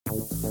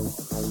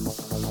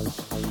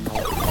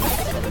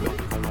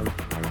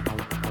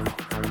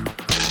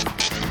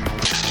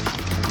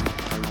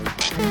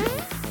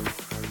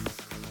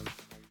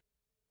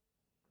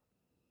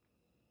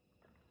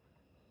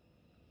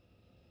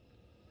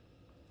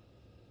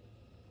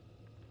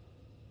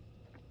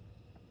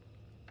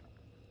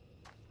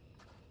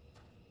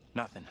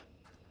Nothing.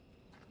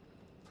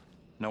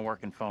 No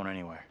working phone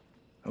anywhere.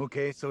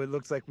 Okay, so it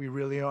looks like we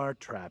really are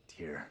trapped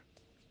here.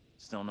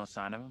 Still no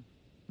sign of him?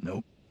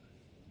 Nope.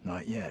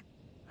 Not yet.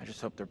 I just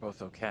hope they're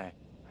both okay.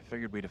 I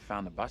figured we'd have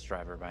found the bus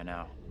driver by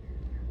now.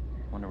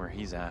 Wonder where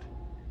he's at.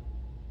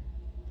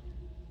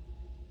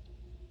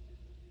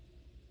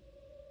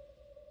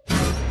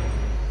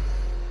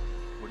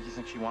 What do you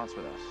think she wants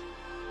with us?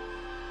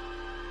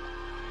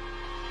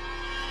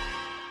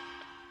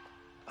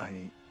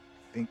 I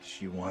think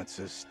she wants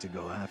us to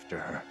go after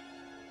her.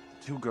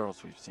 The two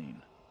girls we've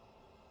seen.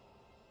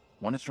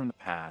 One is from the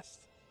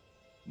past.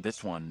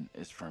 This one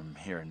is from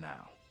here and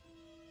now.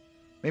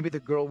 Maybe the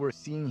girl we're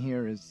seeing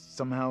here is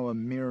somehow a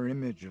mirror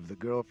image of the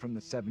girl from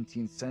the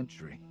 17th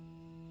century.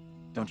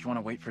 Don't you want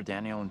to wait for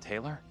Daniel and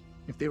Taylor?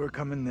 If they were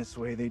coming this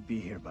way, they'd be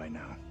here by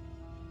now.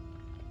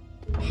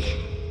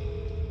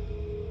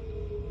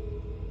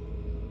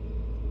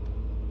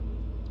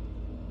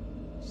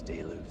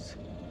 Stay loose.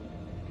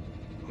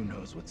 Who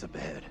knows what's up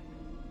ahead?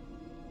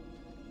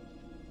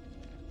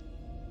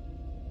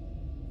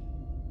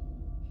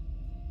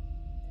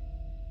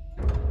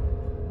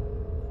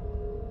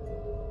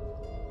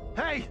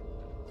 Hey!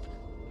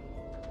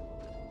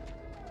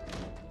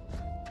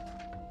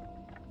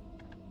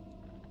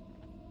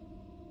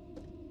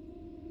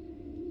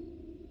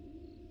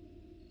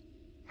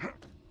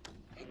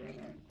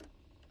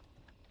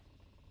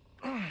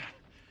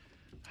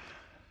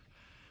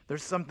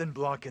 There's something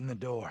blocking the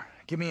door.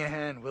 Give me a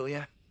hand, will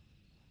ya?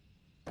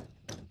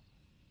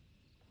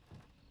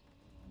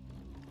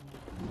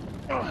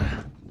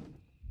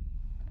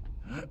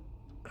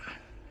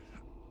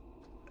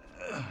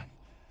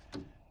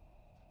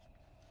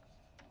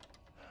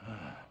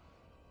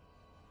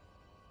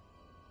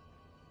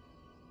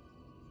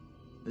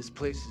 This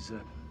place is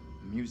a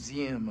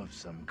museum of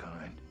some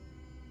kind.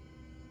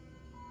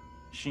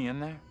 Is she in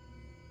there?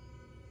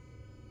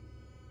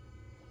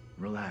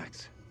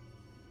 Relax.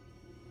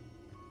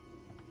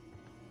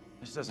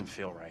 This doesn't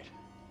feel right.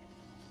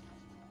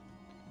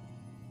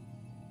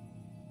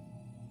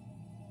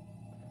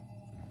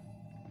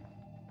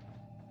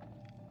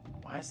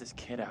 Why is this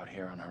kid out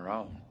here on her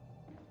own?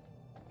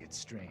 It's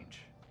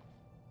strange.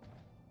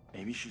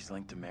 Maybe she's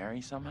linked to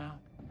Mary somehow?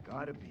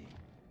 Gotta be.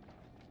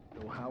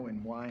 Though how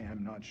and why,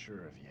 I'm not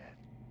sure of yet.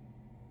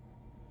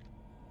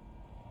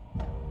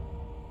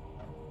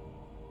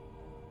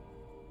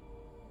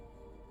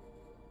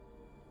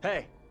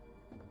 Hey!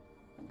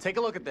 Take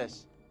a look at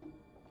this.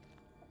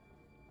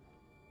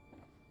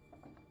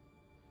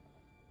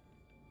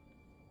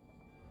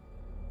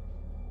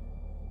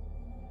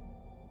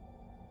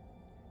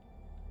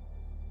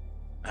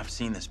 I've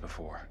seen this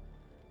before.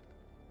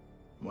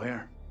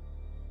 Where?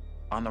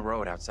 On the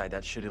road outside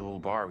that shitty little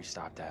bar we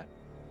stopped at.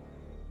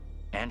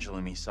 Angela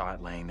and me saw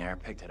it laying there,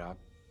 picked it up.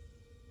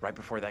 Right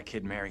before that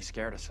kid Mary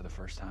scared us for the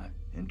first time.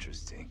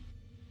 Interesting.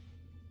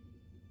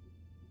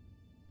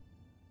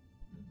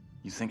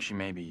 You think she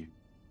maybe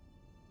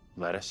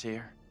led us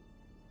here?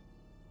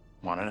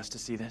 Wanted us to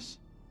see this?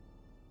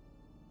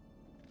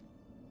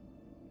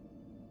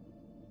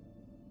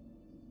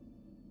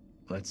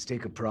 Let's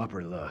take a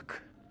proper look.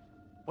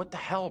 What the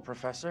hell,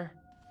 Professor?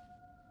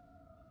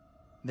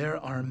 There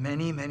are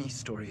many, many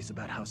stories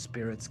about how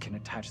spirits can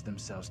attach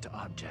themselves to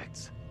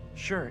objects.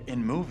 Sure,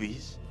 in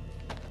movies.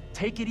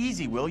 Take it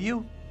easy, will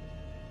you?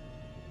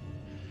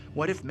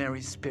 What if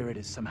Mary's spirit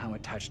is somehow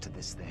attached to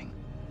this thing?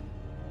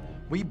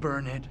 We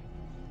burn it,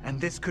 and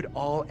this could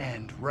all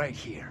end right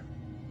here.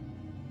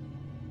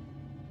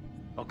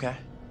 Okay.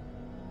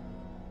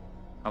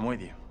 I'm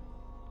with you.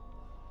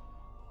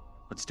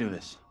 Let's do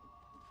this.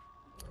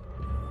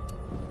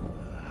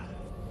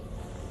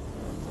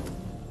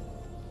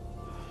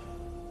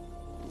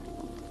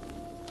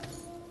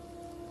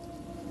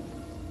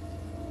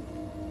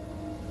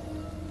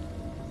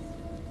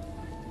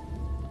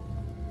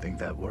 Think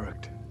that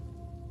worked?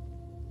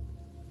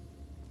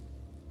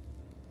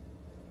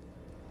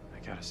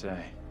 I gotta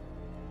say,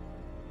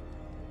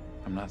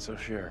 I'm not so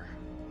sure.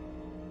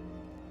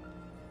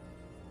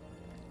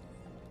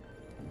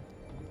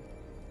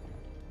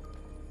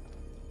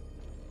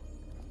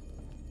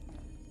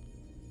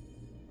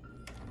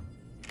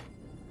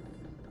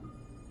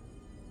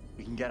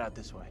 We can get out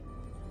this way.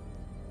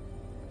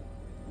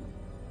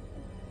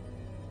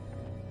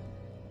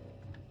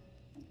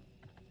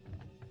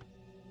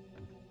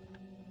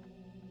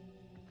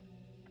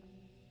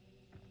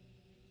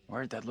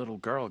 Where'd that little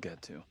girl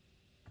get to?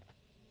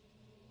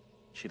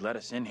 She let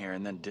us in here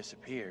and then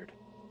disappeared.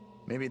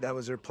 Maybe that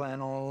was her plan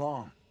all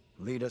along.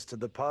 Lead us to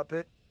the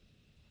puppet.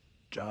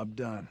 Job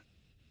done.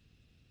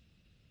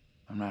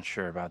 I'm not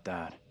sure about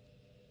that.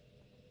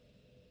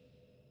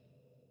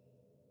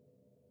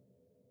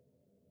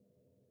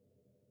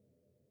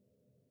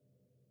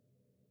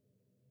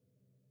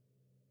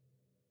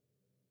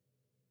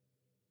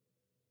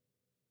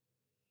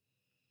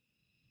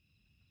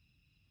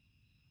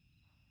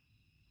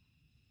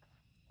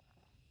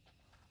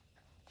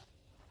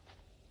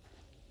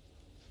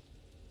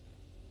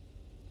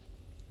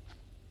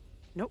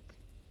 Nope.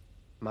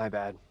 My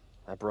bad.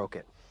 I broke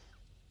it.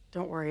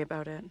 Don't worry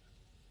about it.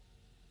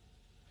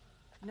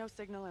 No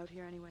signal out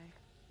here anyway.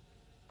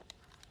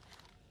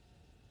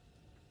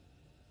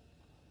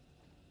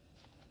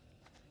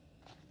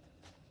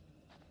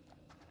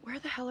 Where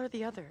the hell are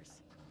the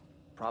others?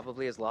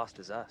 Probably as lost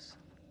as us.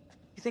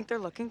 You think they're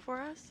looking for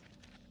us?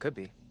 Could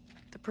be.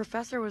 The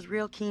professor was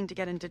real keen to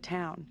get into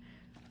town.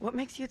 What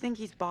makes you think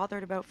he's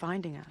bothered about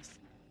finding us?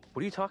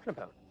 What are you talking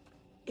about?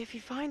 If he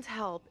finds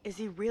help, is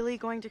he really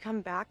going to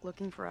come back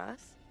looking for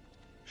us?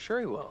 Sure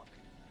he will.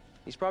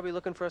 He's probably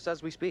looking for us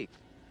as we speak.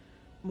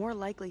 More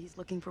likely he's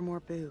looking for more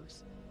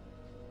booze.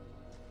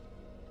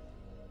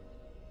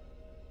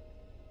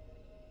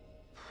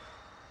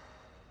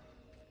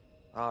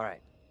 All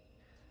right.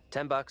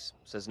 $10,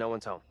 says no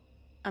one's home.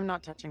 I'm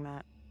not touching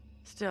that.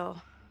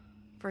 Still,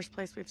 first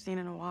place we've seen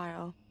in a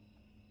while.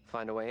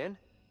 Find a way in?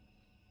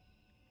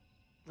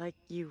 Like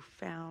you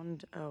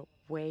found a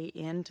way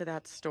into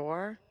that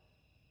store?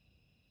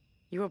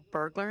 You a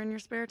burglar in your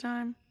spare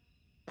time?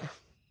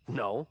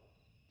 No.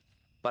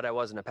 But I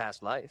was in a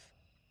past life.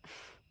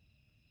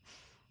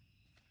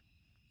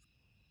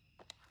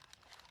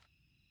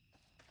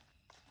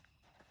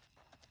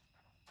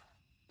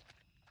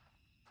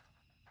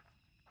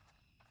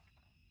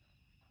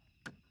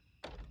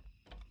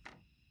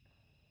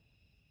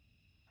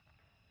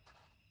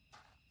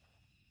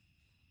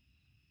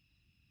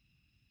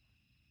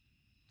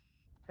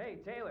 Hey,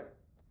 Taylor,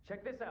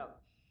 check this out.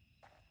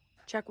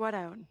 Check what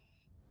out?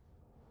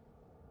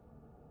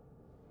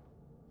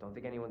 Don't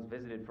think anyone's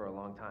visited for a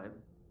long time.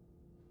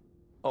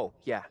 Oh,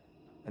 yeah.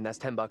 And that's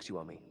 $10 you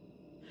owe me.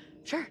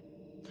 Sure.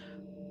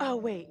 Oh,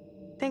 wait.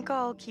 Think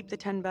I'll keep the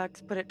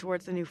 $10, put it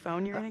towards the new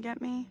phone you're gonna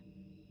get me?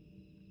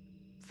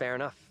 Fair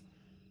enough.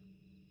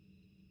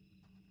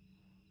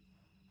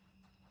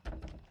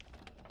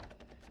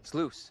 It's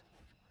loose.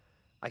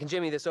 I can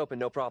jimmy this open,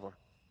 no problem.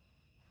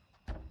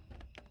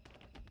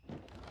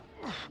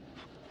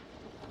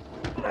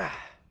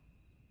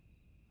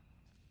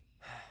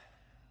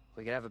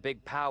 We could have a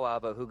big powwow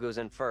about who goes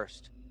in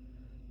first.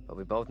 But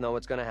we both know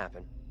what's gonna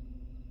happen.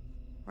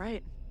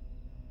 Right.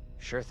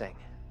 Sure thing.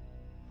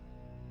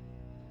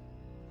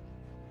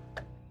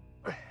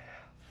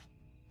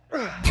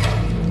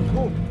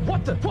 Oh,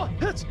 what the? What?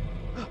 That's...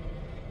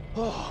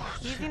 Oh.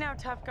 Easy now,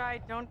 tough guy.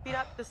 Don't beat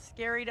up the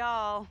scary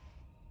doll.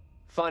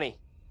 Funny.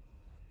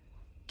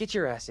 Get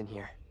your ass in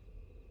here.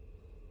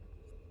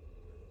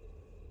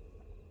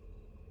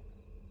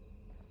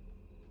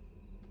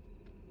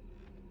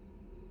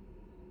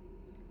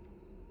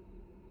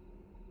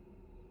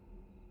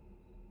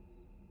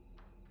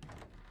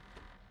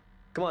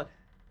 Come on,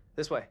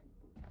 this way.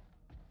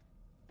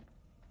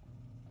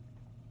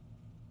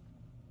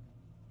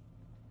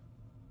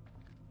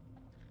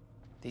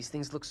 These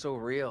things look so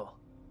real.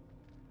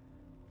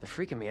 They're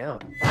freaking me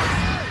out.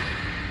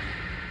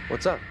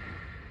 What's up?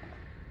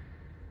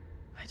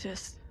 I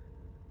just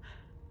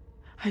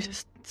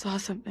saw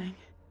something.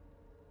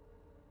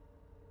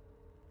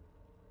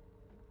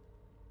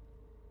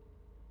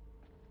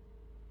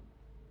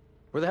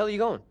 Where the hell are you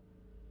going?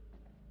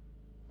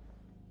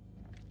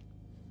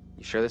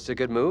 You sure this is a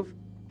good move?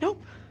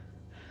 Nope.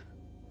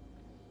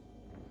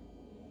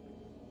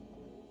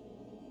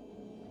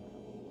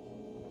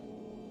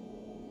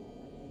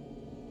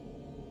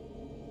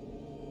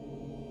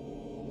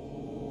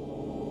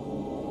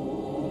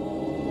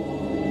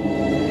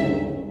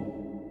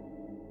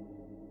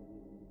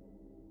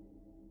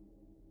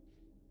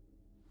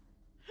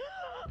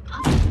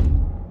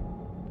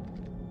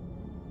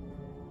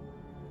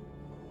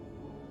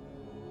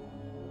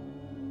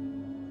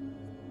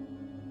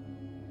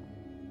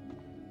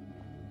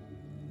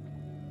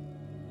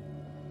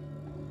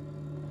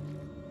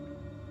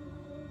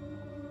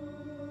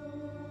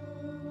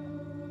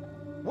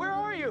 Where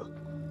are you?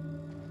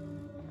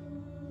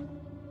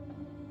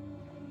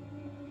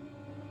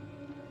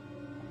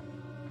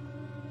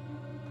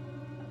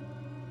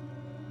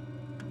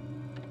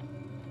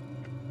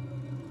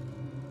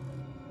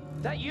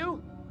 That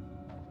you?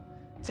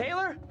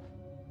 Taylor?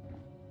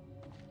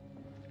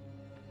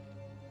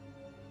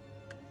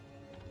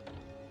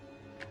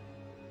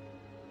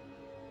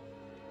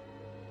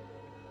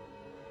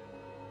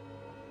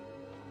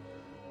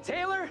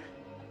 Taylor?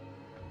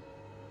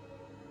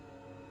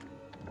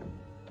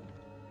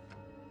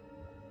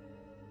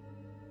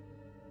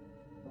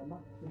 The match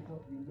can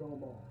help you no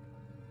more.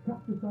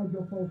 Cast aside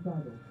your false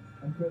idols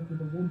and pray to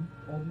the one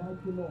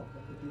almighty Lord of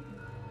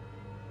forgiveness.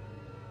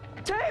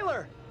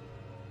 Taylor!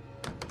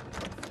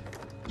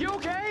 You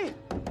okay?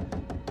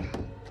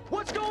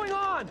 What's going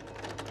on?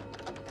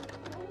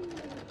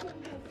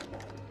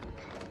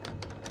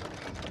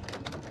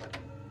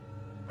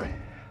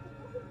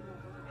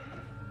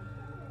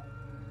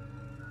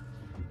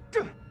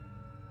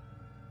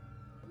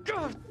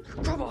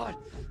 Come on!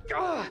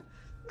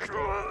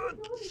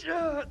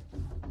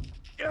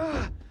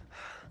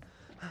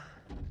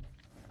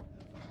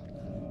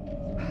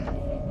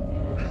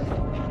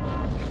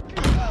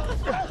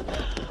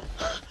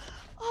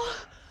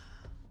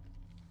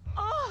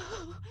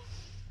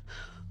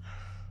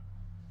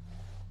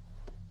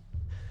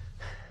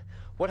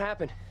 What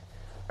happened?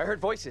 I heard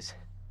voices.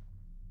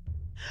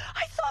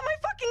 I saw my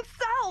fucking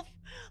self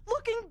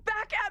looking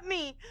back at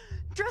me,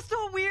 dressed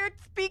all weird,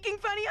 speaking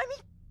funny. I mean,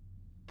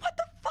 what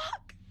the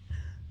fuck?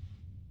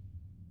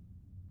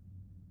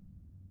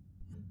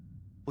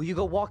 Well, you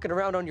go walking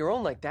around on your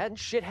own like that and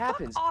shit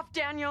happens. Fuck off,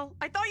 Daniel.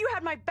 I thought you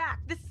had my back.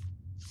 This is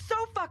so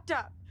fucked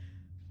up.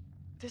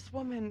 This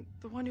woman,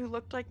 the one who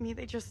looked like me,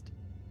 they just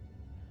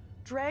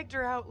dragged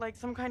her out like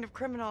some kind of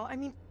criminal. I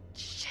mean,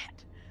 shit.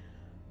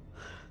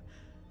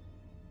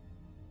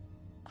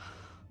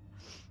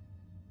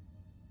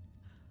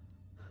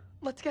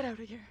 Let's get out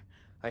of here.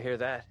 I hear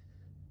that.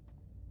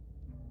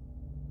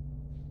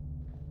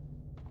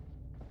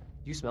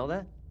 You smell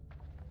that?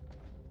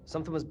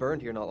 Something was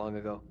burned here not long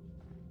ago.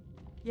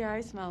 Yeah, I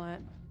smell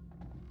it.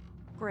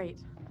 Great.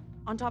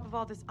 On top of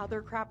all this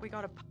other crap, we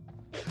gotta...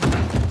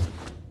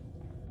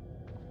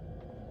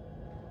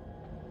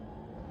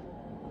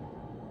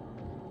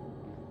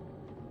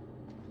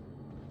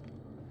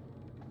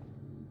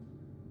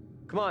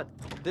 Come on,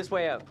 this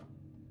way out.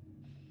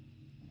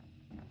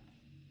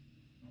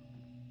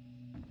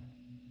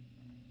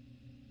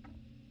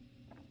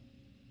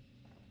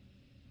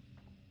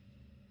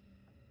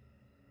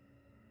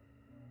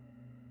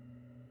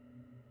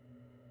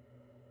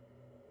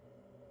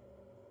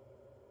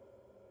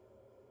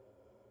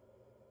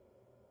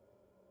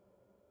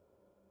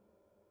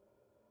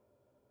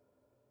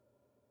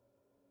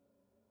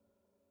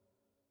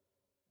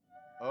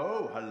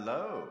 Oh,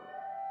 hello.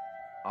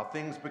 Are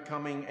things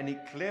becoming any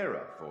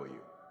clearer for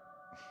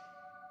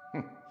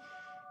you?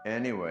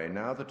 Anyway,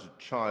 now that a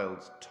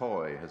child's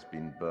toy has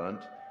been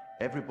burnt,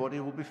 everybody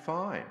will be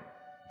fine.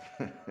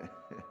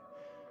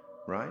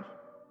 Right?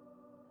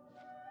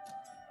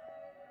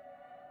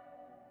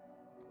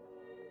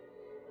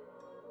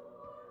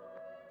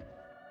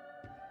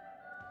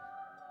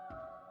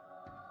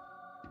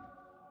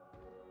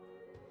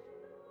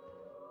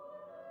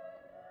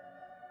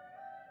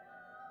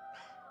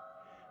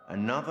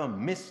 Another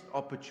missed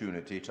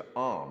opportunity to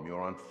arm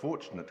your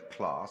unfortunate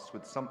class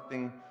with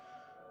something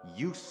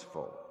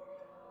useful.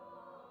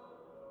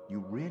 You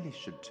really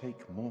should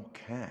take more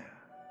care.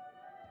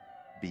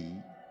 Be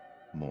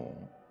more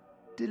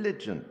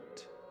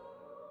diligent.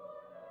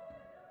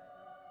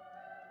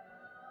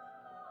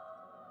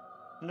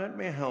 Let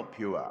me help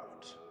you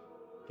out.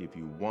 Give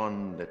you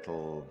one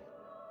little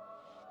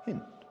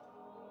hint.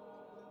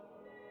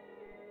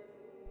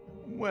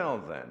 Well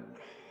then,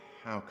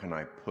 how can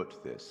I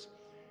put this?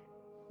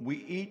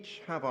 We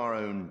each have our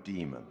own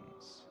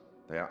demons.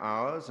 They are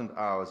ours and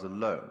ours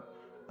alone,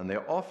 and they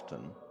are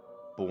often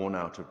born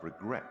out of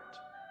regret.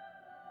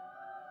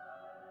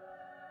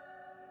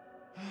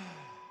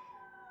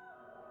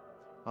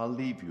 I'll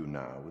leave you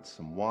now with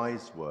some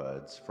wise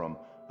words from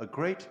a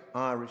great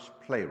Irish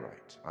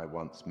playwright I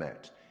once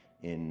met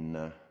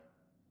in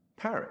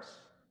Paris,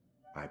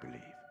 I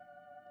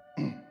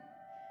believe.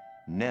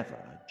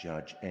 Never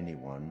judge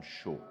anyone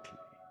shortly.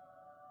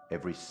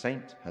 Every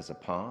saint has a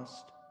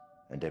past,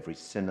 and every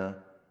sinner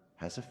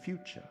has a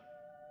future.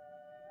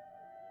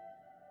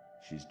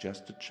 She's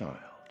just a child.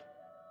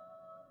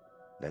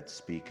 Let's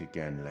speak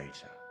again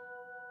later.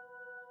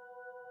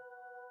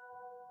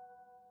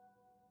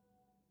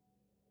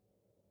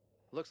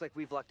 Looks like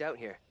we've lucked out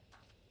here.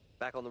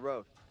 Back on the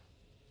road.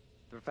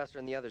 The professor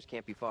and the others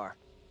can't be far.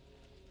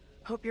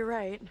 Hope you're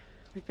right.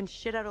 We've been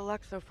shit out of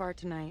luck so far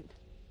tonight.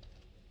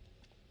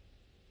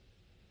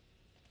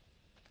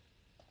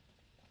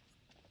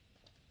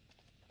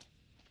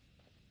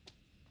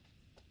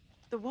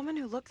 The woman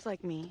who looks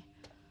like me,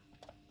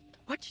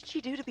 what did she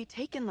do to be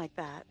taken like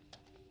that?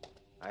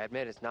 I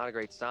admit it's not a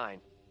great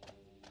sign.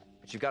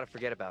 But you've got to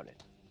forget about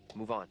it.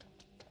 Move on.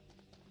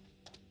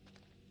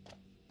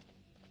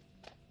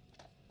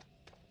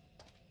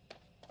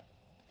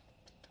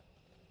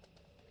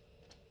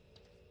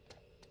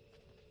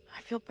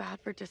 I feel bad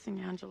for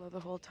dissing Angela the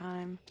whole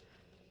time.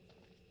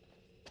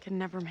 Can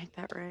never make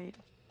that right.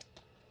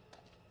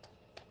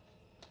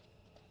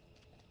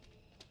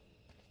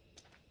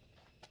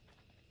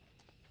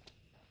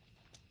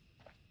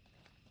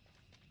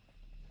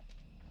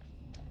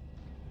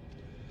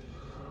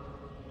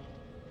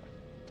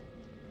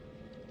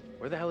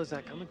 Where the hell is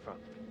that coming from?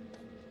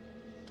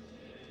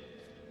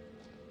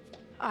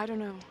 I don't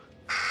know.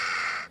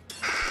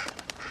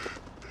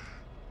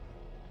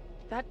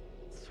 That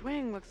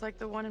swing looks like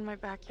the one in my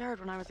backyard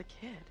when I was a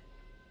kid.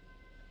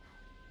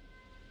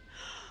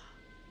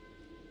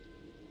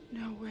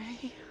 No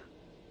way.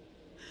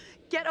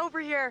 Get over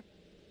here!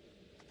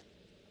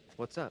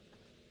 What's up?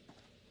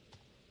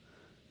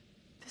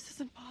 This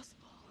isn't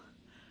possible.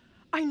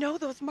 I know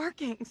those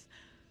markings.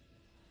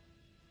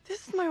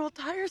 This is my old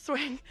tire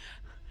swing.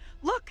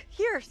 Look,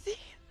 here, see?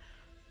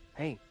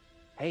 Hey,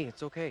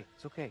 it's okay.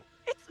 It's okay.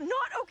 It's not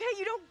okay,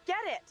 you don't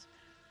get it.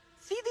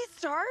 See these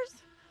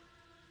stars?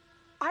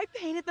 I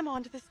painted them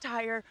onto this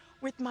tire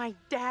with my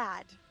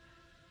dad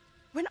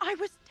when I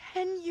was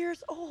 10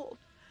 years old.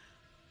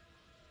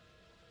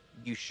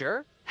 You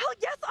sure? Hell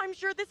yes, I'm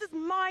sure this is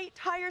my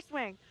tire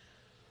swing.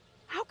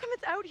 How come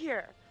it's out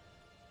here?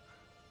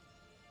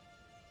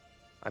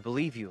 I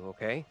believe you,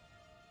 okay?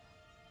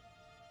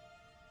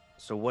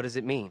 So what does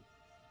it mean?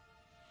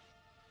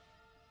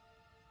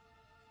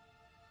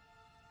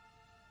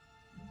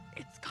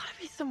 It's gotta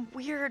be some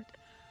weird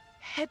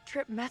head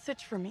trip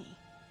message for me.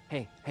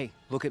 Hey,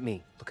 look at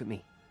me. Look at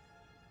me.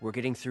 We're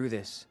getting through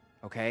this,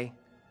 okay?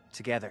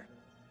 Together.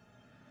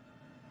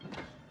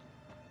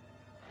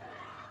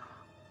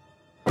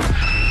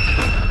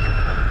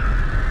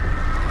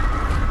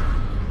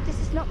 This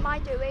is not my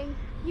doing.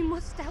 You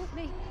must help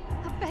me.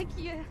 I beg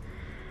you.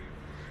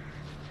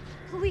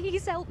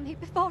 Please help me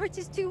before it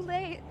is too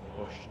late.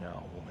 Hush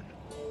now, woman.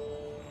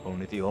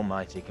 Only the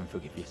Almighty can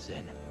forgive your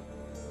sin.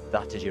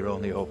 That is your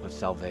only hope of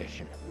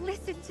salvation.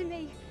 Listen to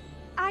me.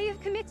 I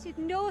have committed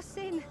no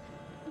sin.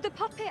 The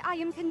puppet I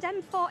am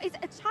condemned for is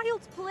a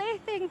child's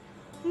plaything.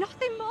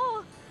 Nothing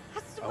more. I I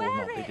will swear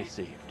not be it.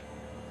 deceived.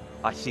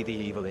 I see the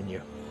evil in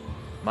you.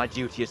 My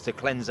duty is to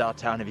cleanse our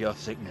town of your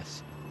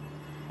sickness.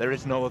 There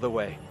is no other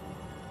way.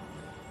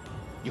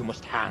 You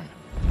must hang.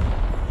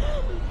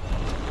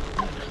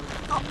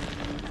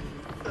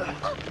 I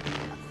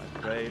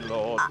pray,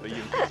 Lord, for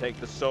you to take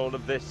the soul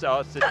of this,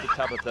 our sister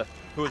Tabitha,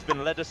 who has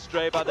been led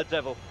astray by the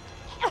devil,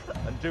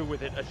 and do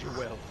with it as you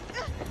will.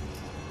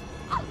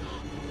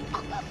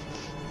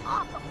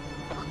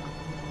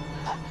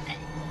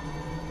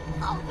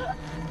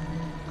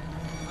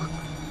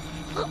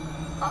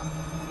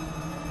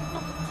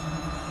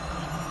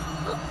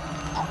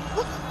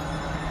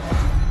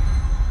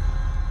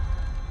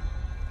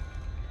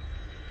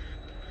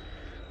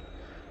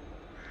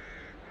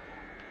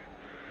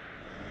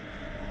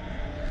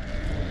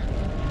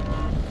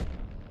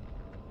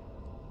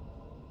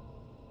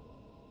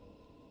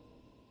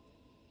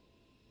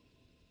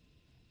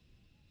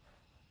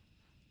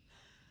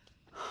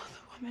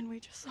 The woman we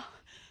just saw,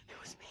 it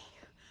was me.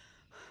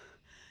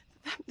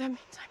 That means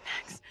I'm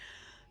next.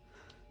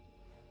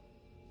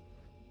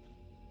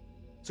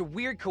 It's a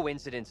weird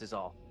coincidence is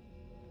all.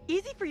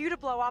 Easy for you to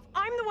blow off.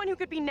 I'm the one who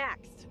could be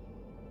next.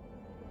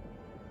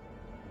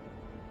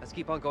 Let's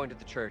keep on going to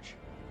the church.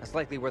 That's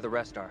likely where the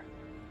rest are.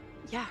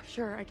 Yeah,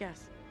 sure, I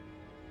guess.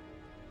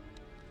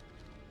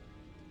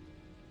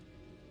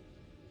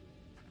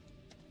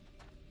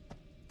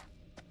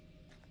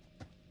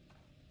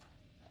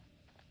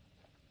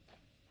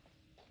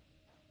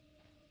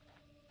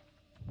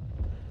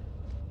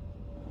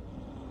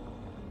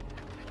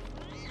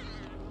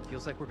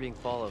 Feels like we're being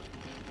followed.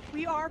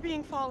 We are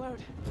being followed.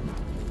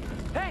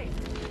 Hey!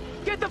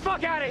 Get the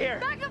fuck out of here!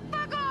 Back the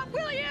fuck off,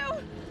 will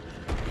you?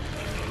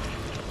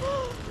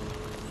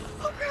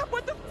 Oh crap,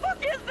 what the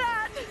fuck is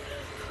that?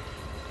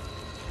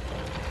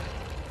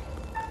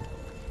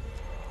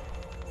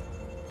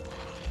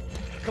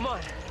 Come on.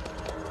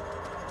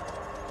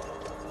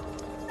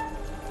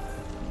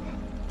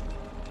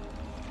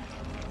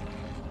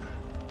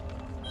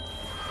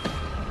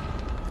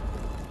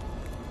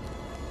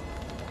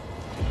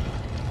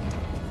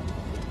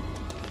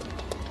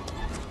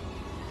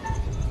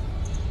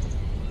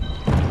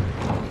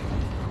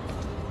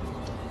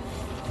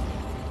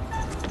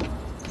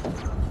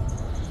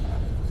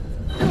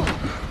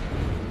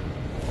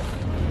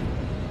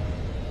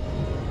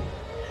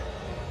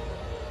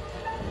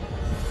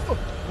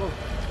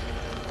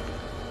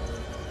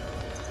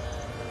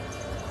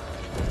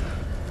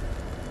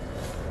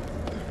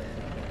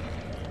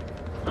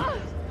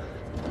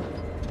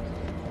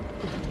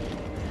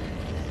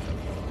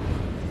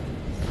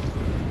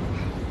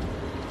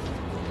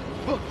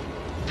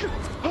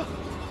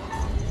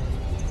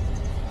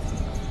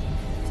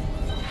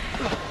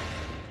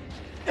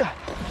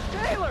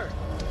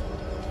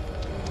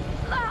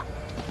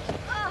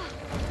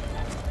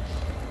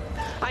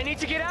 I need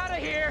to get out of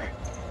here!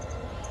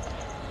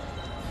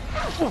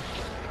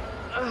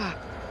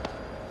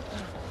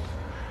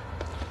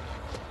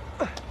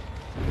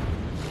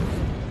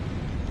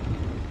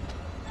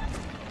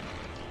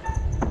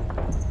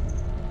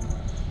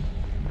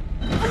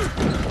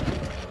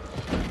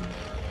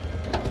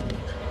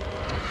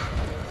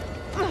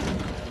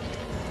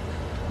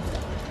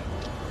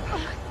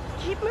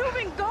 Keep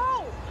moving,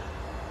 go!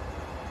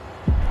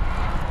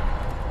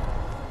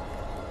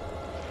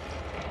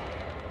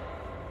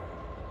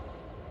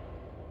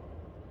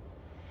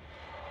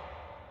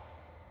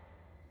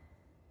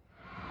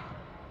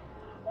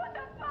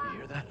 You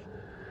hear that?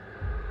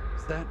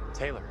 Is that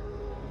Taylor.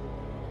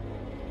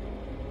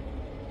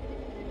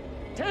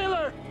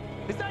 Taylor!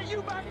 Is that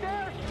you back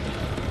there?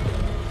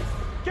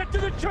 Get to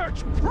the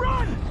church!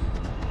 Run!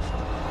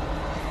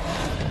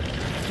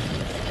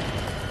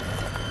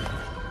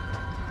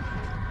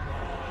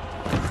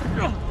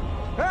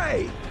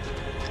 Hey!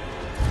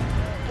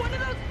 One of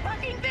those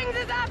fucking things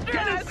is after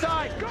Get us!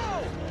 inside!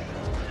 Go!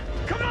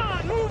 Come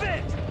on, move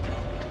it!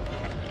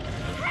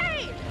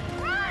 Hey!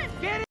 Run!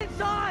 Get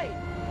inside!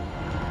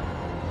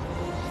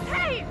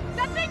 Hey!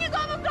 That thing is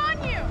almost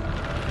on you!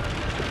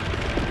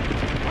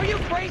 Are you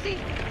crazy?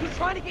 You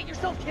trying to get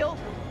yourself killed?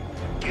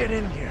 get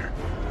in here?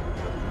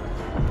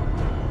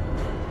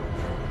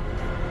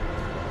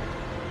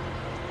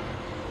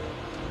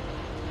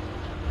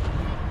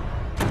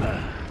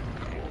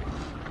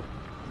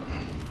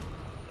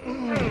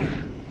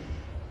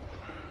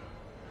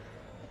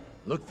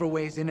 Look for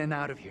ways in and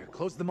out of here.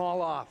 Close them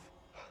all off.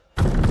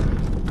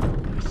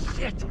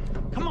 Shit!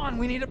 Come on,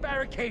 we need a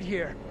barricade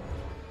here.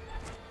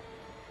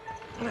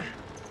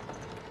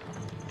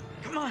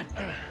 Come on.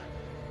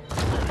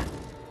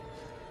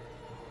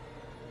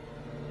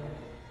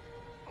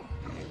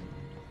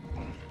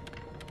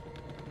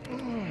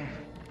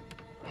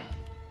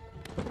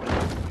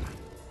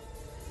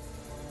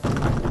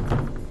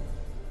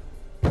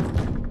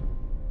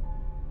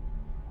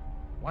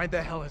 Why the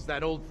hell is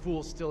that old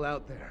fool still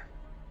out there?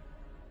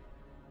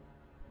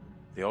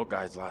 The old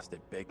guy's lost it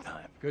big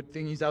time. Good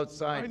thing he's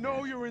outside. I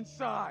know you're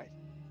inside.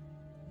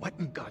 What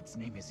in God's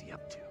name is he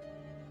up to?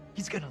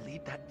 He's gonna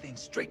lead that thing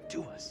straight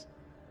to us.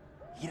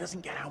 He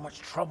doesn't get how much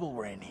trouble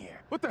we're in here.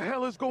 What the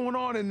hell is going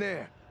on in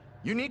there?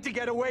 You need to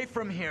get away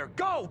from here.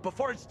 Go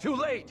before it's too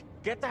late.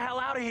 Get the hell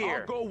out of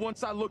here! I'll go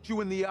once I look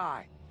you in the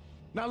eye.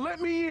 Now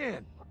let me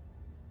in.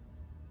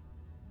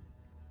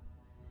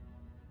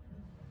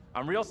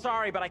 I'm real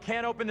sorry, but I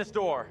can't open this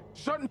door.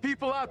 Shutting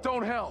people out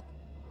don't help.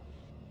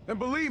 And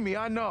believe me,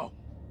 I know.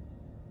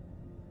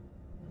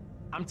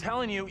 I'm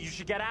telling you, you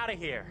should get out of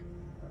here.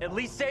 At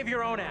least save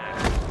your own ass.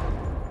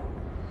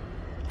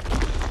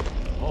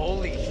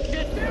 Holy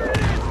shit, there it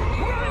is!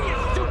 Run, you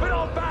stupid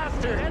old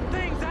bastard! That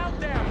thing's out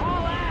there!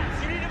 Haul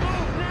ass! You need to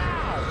move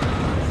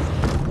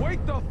now!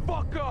 Wake the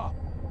fuck up!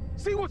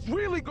 See what's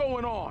really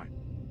going on!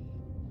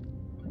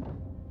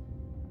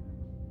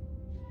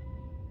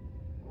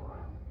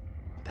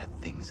 That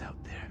thing's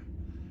out there.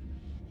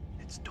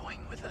 It's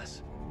toying with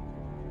us.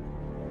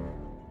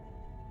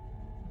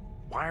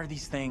 Why are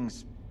these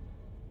things,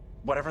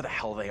 whatever the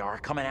hell they are,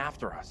 coming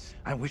after us?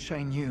 I wish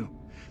I knew.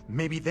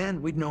 Maybe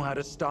then we'd know how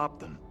to stop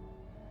them.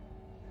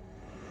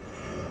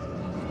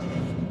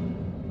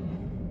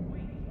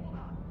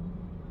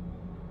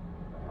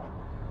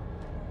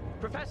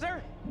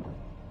 Professor?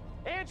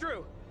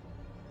 Andrew!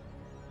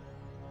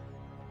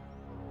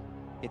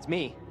 It's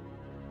me.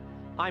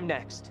 I'm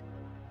next.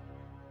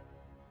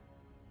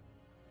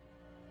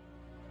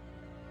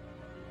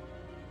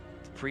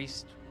 The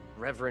priest,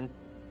 reverend,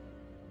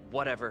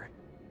 whatever,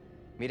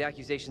 made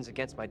accusations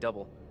against my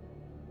double.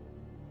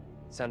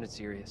 It sounded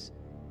serious.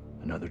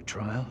 Another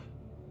trial?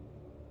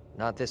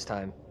 Not this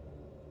time.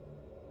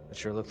 It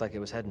sure looked like it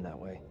was heading that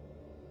way.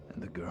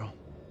 And the girl?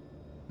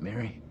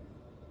 Mary?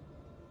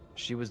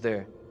 She was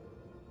there.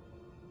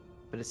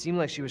 But it seemed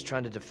like she was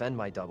trying to defend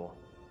my double.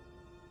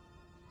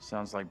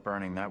 Sounds like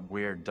burning that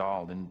weird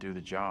doll didn't do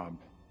the job.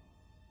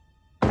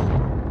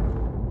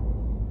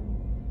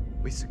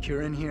 We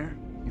secure in here?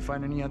 You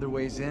find any other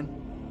ways in?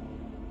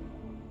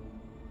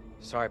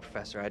 Sorry,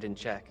 Professor, I didn't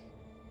check.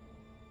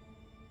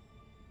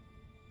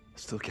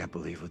 Still can't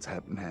believe what's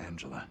happened to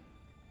Angela.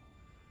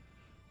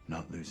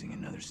 Not losing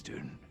another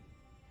student.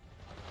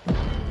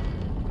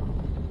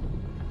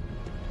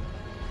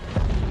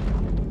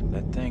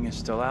 That thing is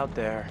still out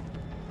there.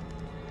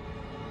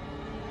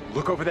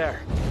 Look over there.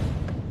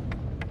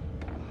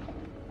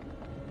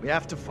 We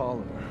have to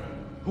follow her.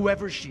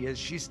 Whoever she is,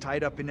 she's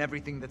tied up in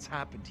everything that's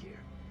happened here.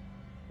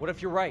 What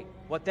if you're right?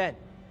 What then?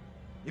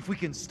 If we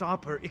can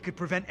stop her, it could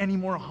prevent any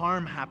more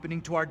harm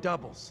happening to our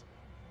doubles.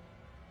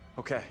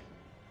 Okay.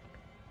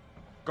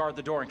 Guard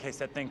the door in case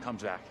that thing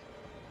comes back.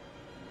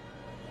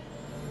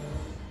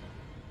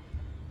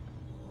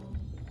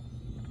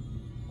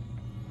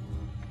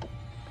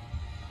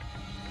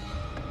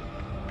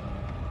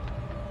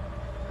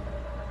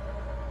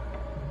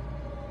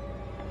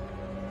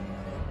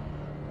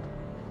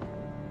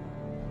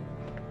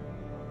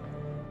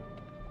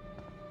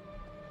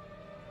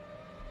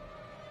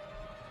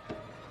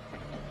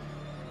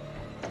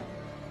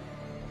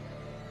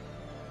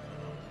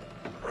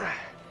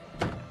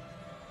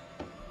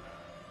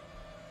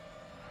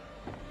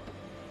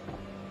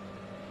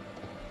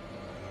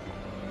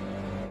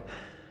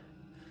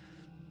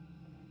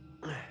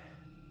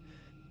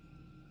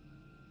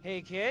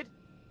 Hey, kid?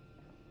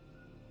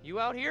 You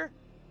out here?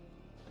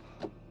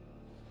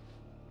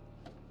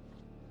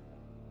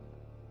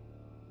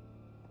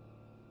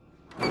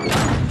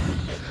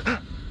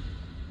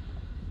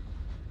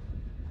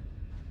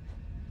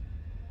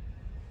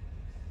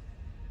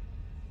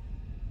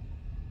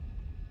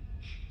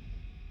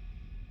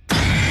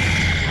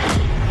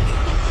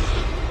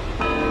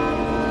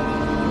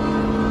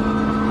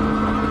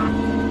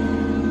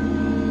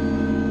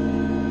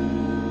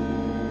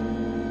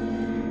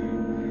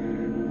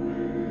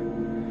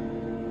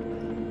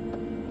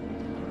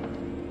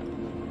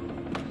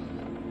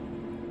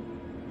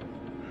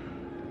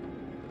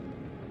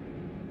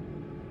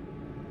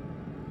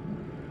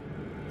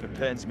 It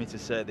pains me to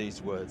say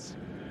these words,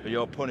 but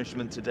your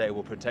punishment today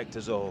will protect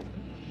us all.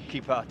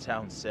 Keep our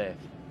town safe.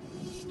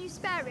 Can you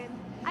spare him?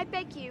 I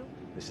beg you.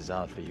 This is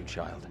hard for you,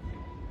 child.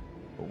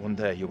 But one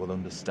day you will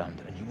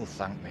understand, and you will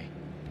thank me.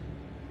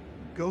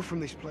 Go from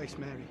this place,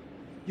 Mary.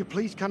 Your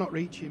pleas cannot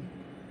reach him.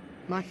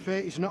 My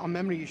fate is not a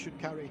memory you should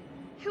carry.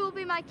 Who will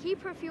be my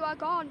keeper if you are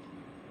gone?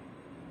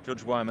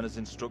 Judge Wyman has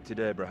instructed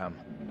Abraham.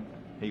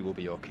 He will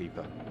be your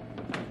keeper.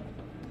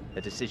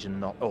 A decision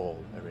not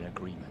all are in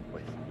agreement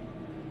with.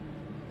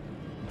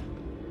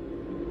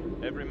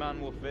 Every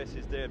man will face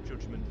his day of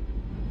judgment.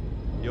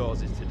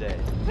 Yours is today.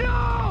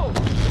 No!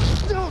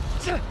 No!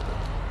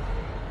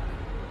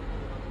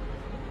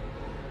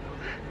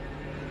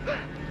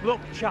 Look,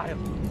 child.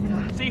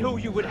 See who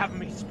you would have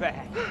me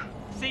spare.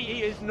 See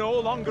he is no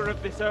longer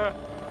of this earth.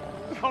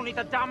 Only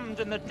the damned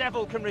and the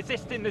devil can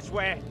resist in this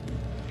way.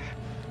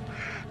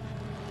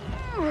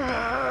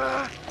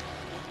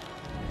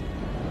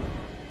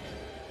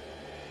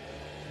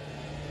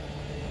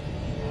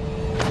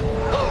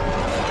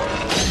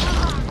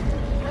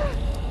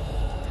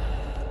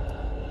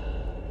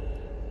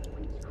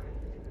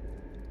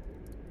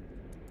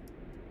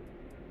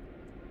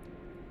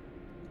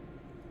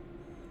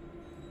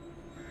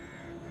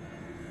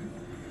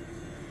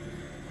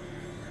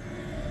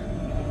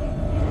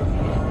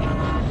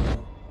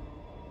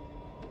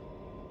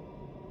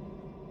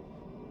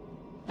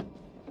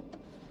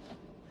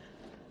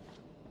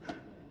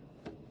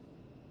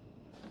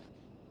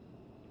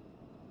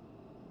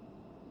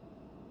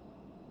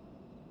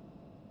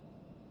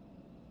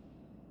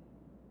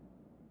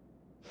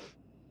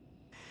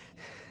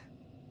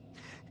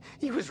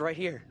 He was right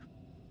here.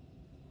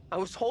 I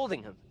was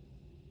holding him.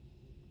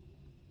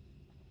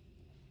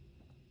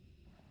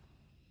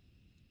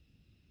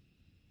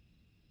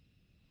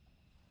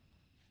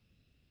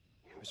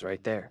 He was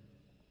right there.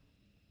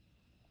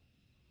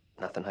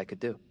 Nothing I could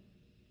do.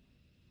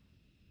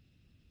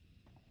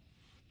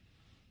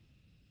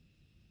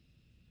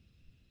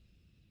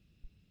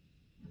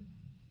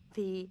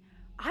 The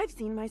I've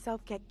Seen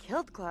Myself Get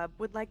Killed Club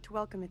would like to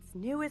welcome its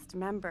newest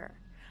member.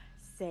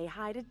 Say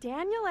hi to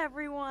Daniel,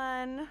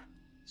 everyone.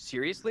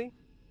 Seriously?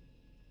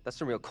 That's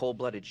some real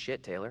cold-blooded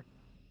shit, Taylor.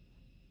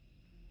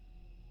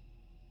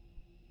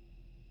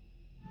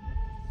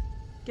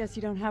 Guess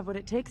you don't have what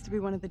it takes to be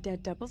one of the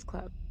Dead Doubles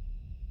Club.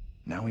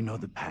 Now we know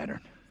the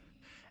pattern.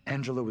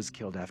 Angela was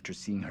killed after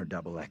seeing her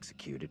double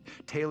executed.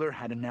 Taylor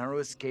had a narrow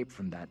escape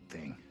from that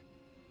thing.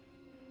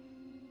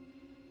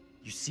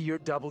 You see your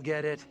double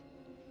get it,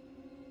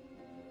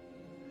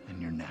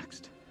 and you're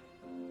next.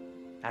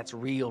 That's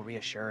real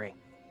reassuring.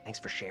 Thanks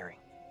for sharing.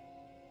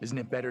 Isn't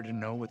it better to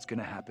know what's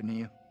gonna happen to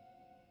you?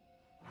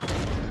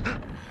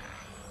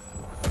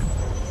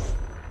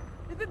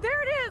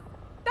 There it is!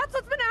 That's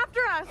what's been after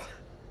us!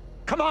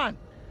 Come on!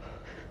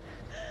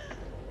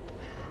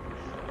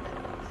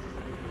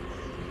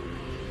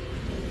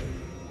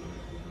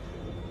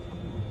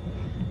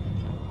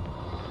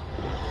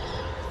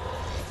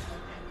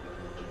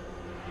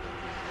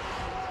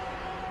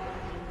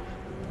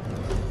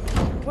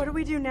 What do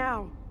we do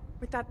now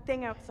with that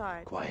thing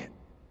outside? Quiet.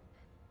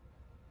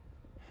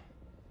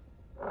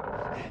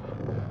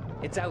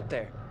 It's out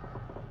there.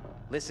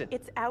 Listen.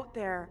 It's out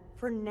there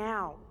for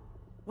now.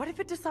 What if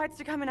it decides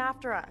to come in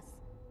after us?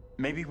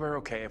 Maybe we're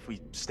okay if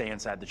we stay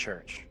inside the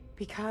church.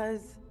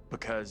 Because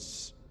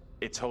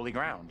it's holy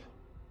ground.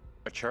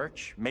 A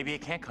church? Maybe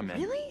it can't come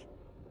in. Really?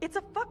 It's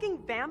a fucking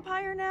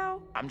vampire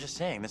now? I'm just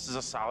saying, this is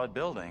a solid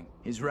building.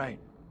 He's right.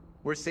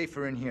 We're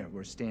safer in here.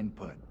 We're staying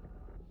put.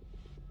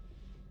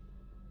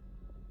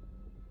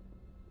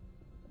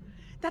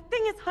 That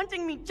thing is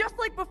hunting me just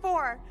like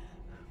before.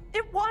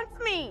 It wants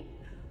me.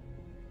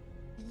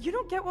 You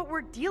don't get what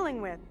we're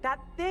dealing with. That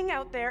thing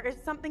out there is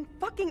something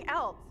fucking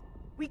else.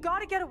 We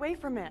gotta get away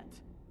from it.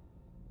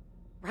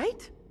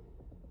 Right?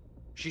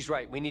 She's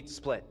right. We need to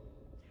split.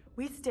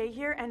 We stay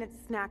here and it's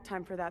snack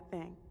time for that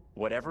thing.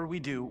 Whatever we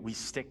do, we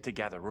stick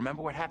together.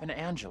 Remember what happened to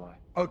Angela?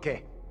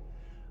 Okay.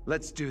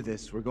 Let's do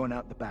this. We're going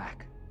out the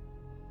back.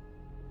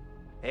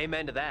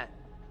 Amen to that.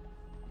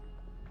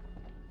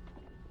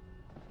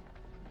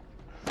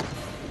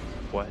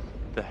 What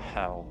the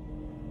hell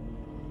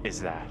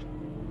is that?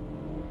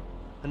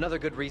 Another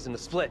good reason to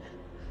split.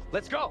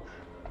 Let's go!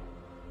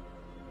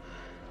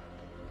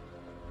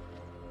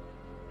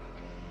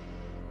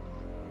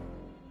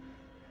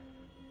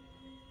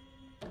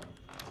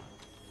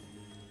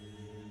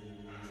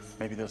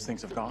 Maybe those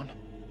things have gone?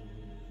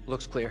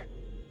 Looks clear.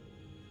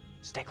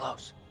 Stay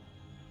close.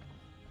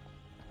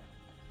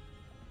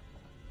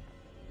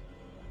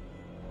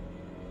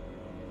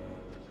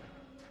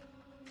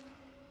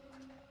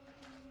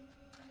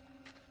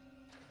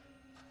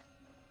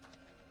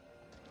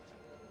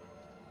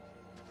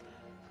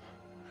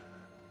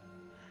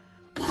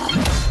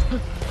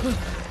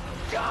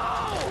 Go!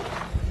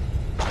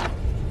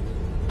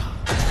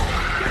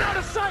 Get out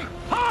of sight!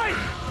 Hide!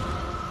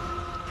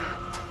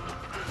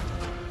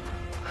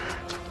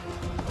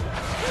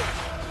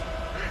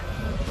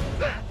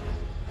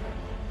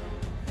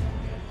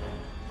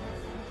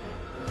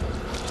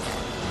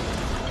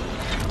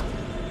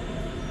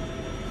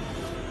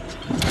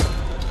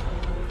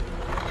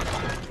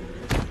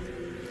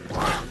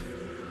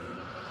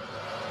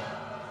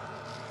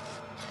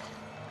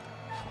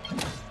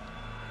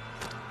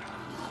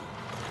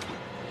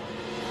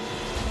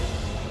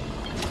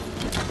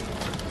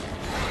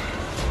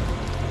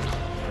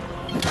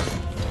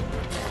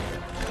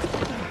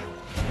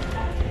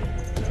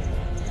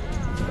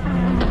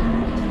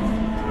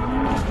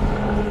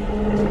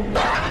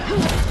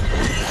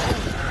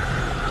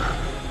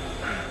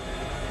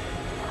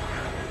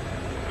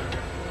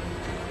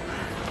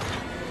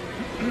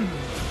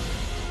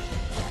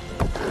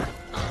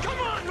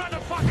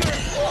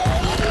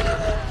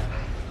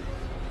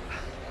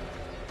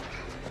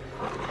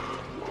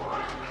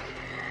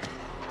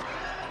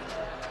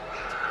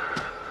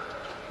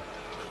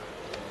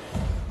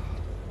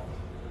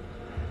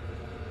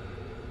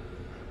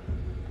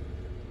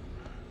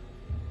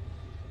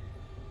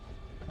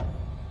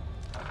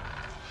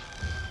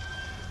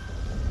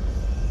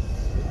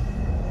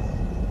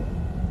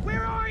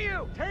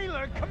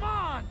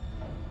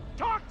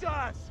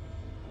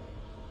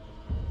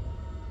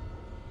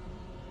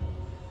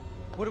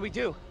 What do we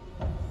do?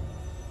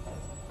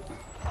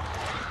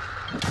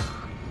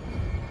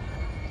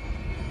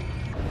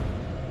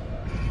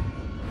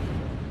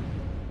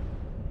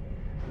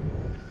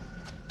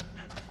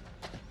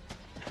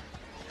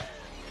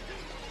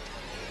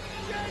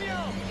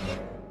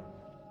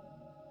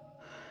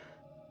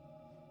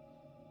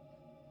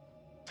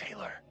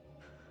 Taylor.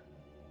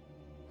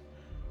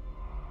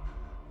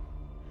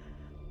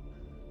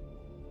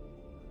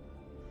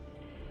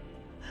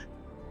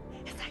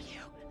 Is that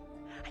you?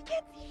 I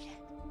can't see shit.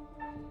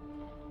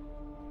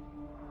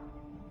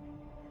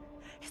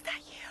 Is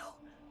that you?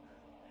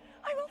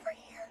 I'm over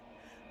here.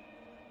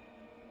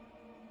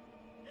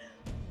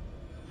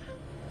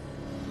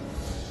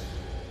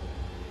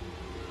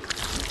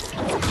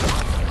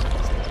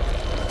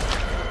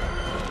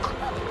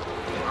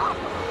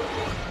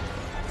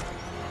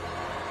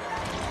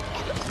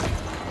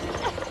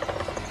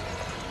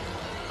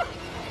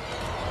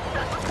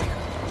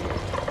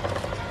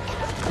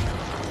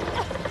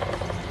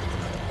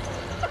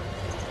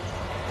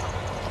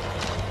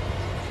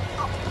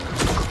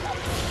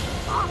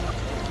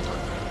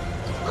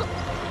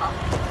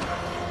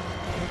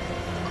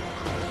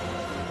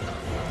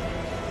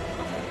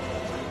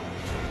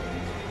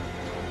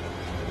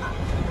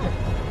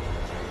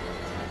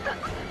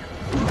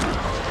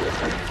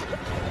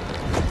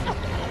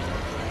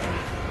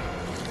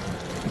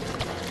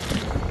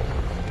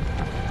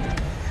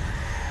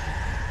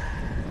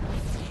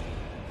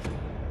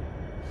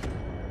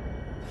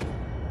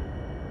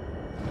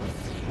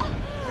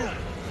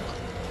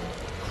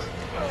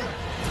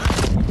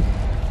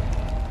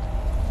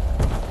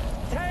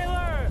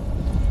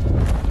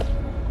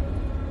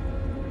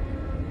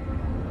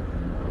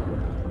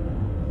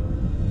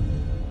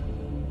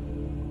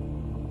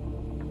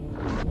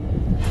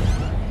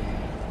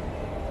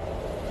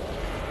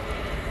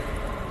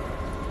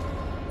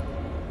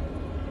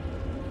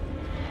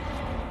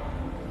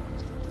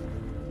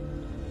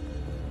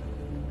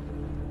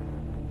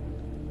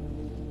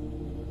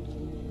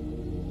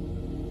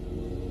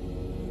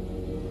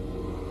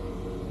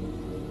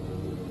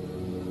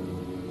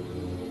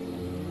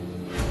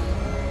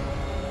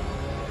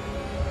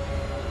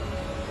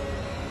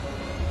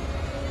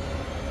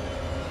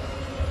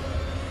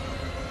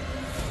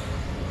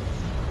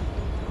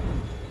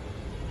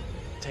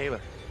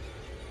 Taylor.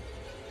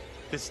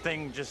 This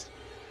thing just...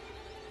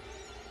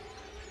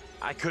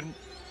 I couldn't...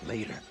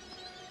 Later.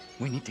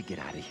 We need to get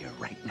out of here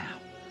right now.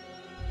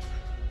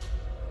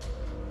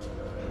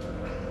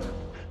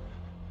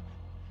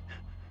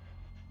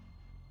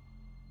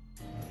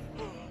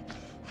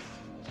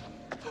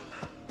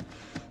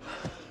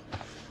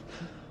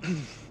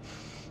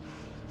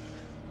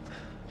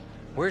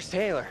 Where's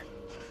Taylor?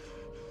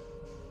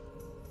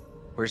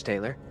 Where's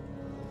Taylor?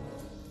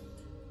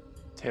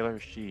 Taylor,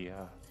 she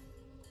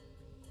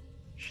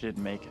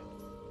didn't make it.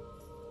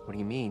 What do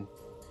you mean,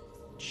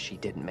 she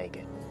didn't make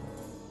it?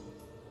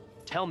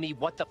 Tell me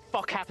what the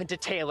fuck happened to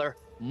Taylor,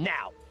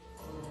 now!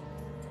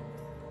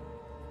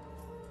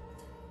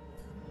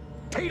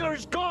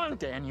 Taylor's gone,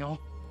 Daniel.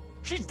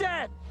 She's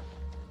dead.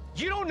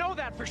 You don't know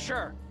that for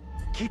sure.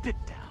 Keep it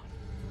down.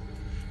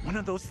 One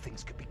of those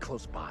things could be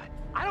close by.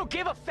 I don't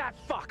give a fat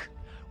fuck.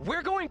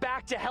 We're going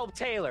back to help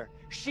Taylor.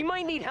 She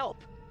might need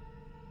help.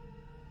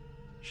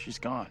 She's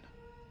gone.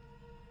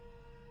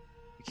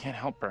 We can't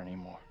help her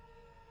anymore.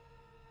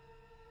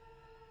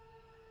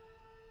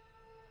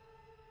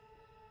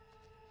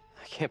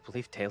 I can't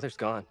believe Taylor's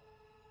gone.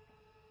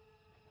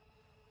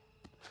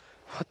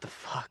 What the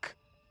fuck?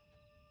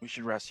 We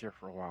should rest here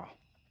for a while.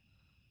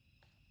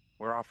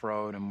 We're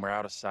off-road and we're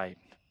out of sight.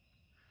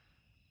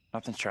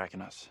 Nothing's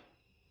tracking us.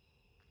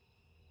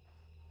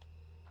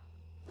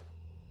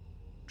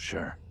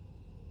 Sure.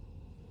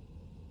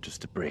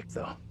 Just a break,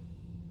 though.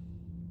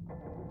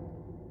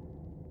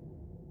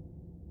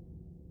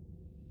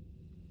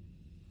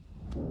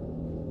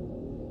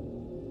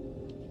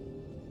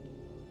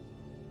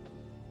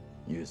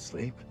 You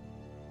asleep?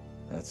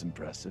 That's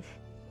impressive.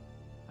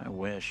 I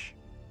wish.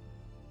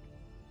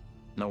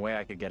 No way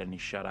I could get any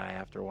shut-eye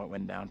after what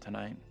went down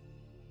tonight.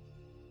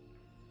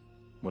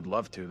 Would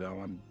love to, though.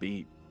 I'm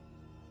beat.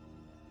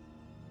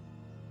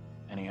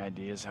 Any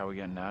ideas how we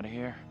getting out of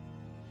here?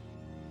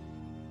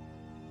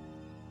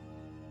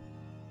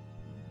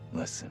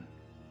 Listen.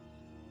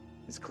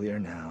 It's clear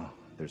now.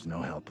 There's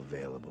no help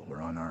available.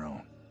 We're on our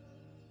own.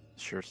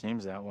 Sure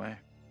seems that way.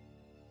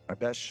 Our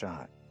best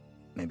shot,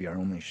 maybe our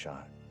only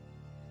shot,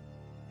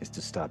 is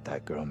to stop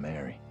that girl,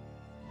 Mary.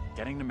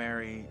 Getting to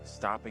Mary,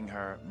 stopping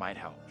her, might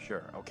help,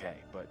 sure, okay,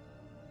 but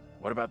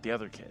what about the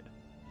other kid?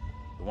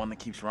 The one that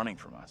keeps running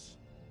from us?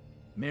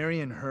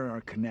 Mary and her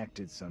are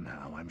connected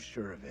somehow, I'm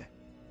sure of it.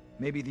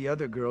 Maybe the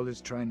other girl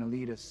is trying to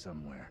lead us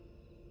somewhere.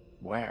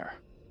 Where?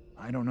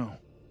 I don't know.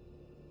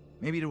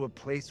 Maybe to a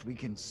place we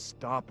can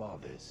stop all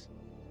this.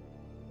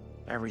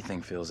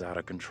 Everything feels out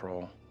of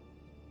control.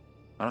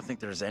 I don't think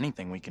there's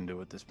anything we can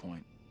do at this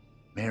point.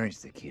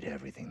 Mary's the key to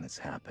everything that's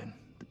happened.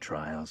 The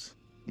trials,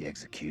 the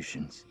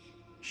executions.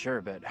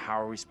 Sure, but how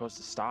are we supposed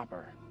to stop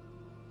her?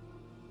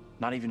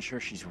 Not even sure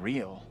she's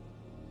real.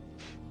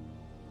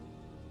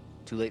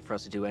 Too late for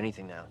us to do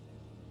anything now.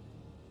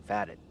 We've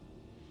had it.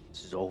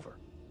 This is over.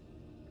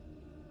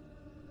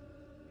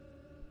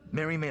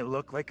 Mary may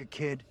look like a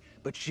kid,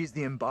 but she's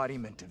the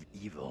embodiment of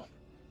evil.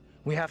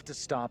 We have to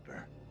stop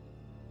her.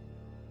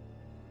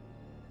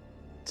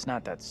 It's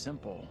not that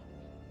simple.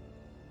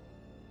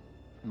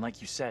 And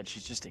like you said,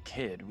 she's just a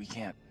kid. We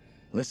can't...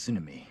 Listen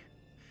to me.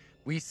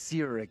 We see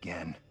her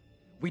again.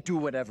 We do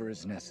whatever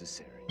is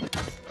necessary.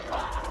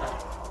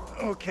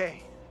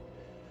 Okay.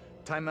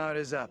 Timeout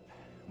is up.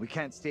 We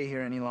can't stay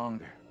here any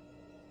longer.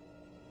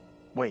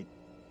 Wait,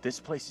 this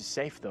place is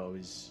safe, though.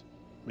 Is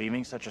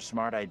leaving such a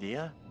smart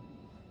idea?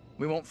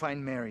 We won't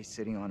find Mary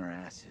sitting on her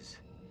asses.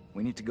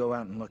 We need to go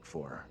out and look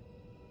for her.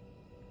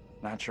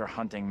 Not sure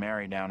hunting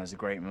Mary down is a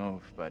great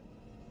move, but...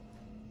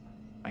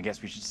 I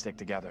guess we should stick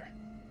together.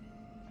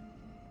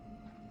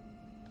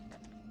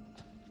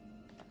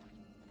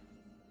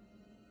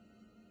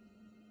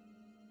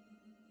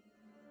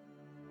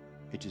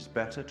 It is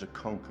better to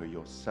conquer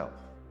yourself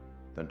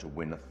than to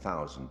win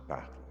 1,000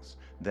 battles.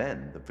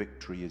 Then the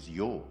victory is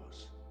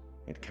yours.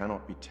 It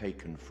cannot be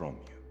taken from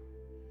you.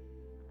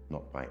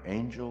 Not by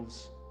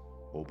angels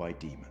or by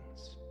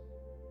demons,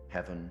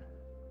 heaven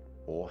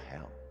or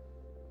hell.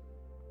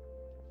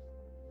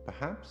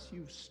 Perhaps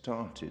you've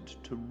started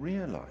to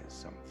realize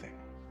something.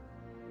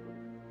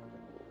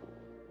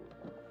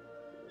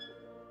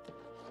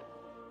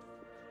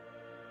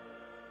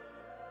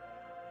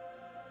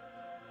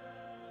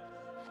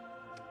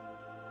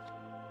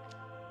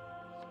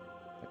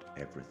 That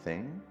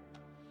everything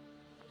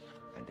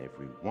and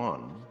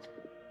everyone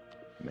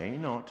may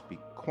not be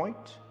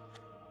quite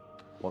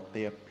what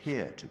they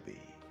appear to be.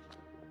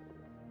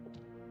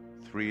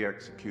 3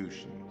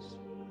 executions,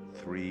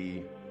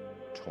 3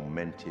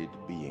 tormented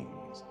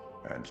beings,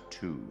 and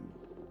 2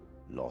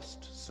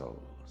 lost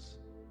souls.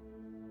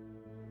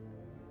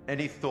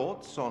 Any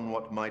thoughts on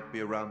what might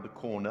be around the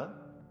corner,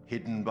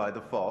 hidden by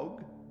the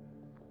fog?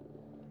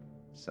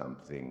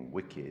 Something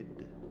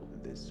wicked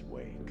this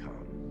way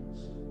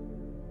comes.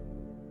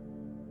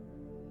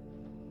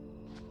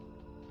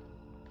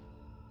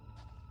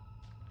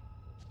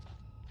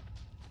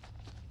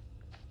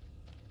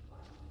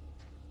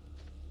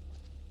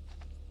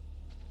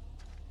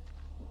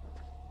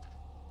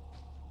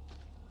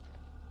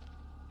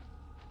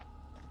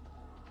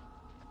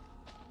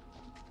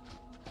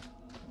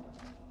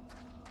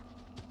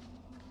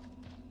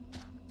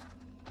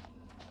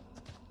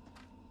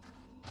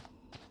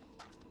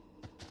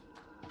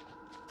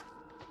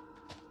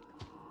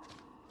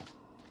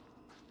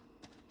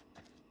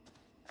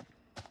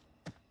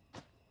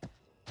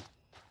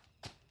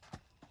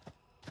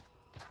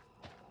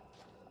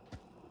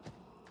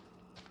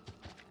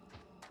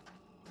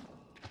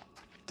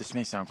 This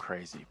may sound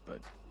crazy,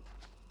 but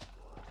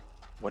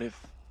what if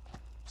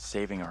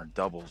saving our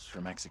doubles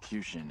from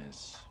execution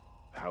is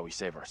how we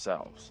save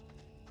ourselves?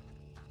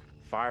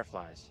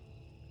 Fireflies.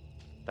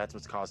 That's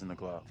what's causing the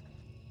glow.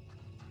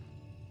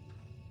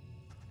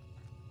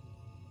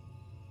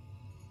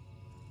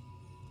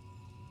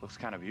 Looks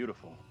kind of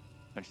beautiful,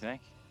 don't you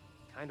think?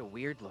 Kind of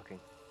weird looking.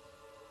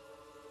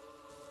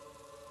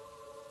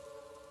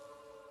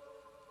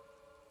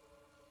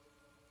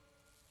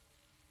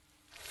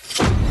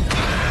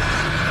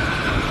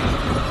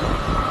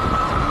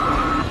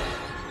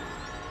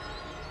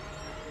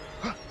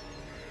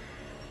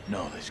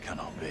 No, this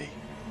cannot be.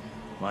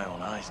 My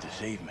own eyes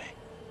deceive me.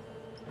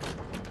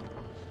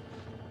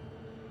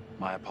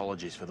 My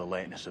apologies for the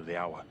lateness of the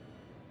hour,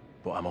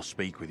 but I must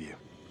speak with you.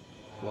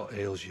 What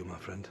ails you, my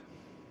friend?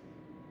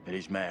 It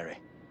is Mary.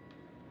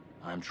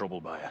 I am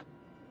troubled by her,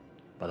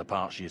 by the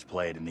part she has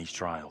played in these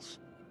trials.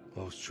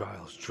 Those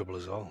trials trouble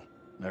us all.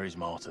 There is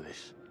more to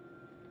this.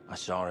 I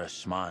saw her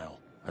smile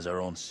as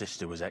her own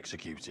sister was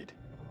executed.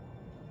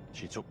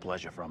 She took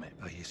pleasure from it.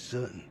 Are you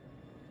certain?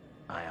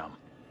 I am.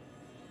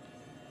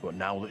 But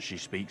now that she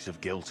speaks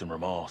of guilt and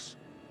remorse,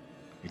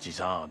 it is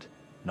hard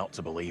not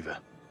to believe her.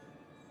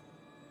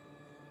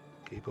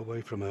 Keep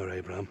away from her,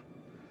 Abraham.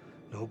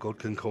 No good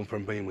can come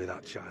from being with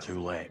that child.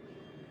 Too late.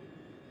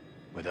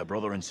 With her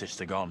brother and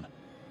sister gone,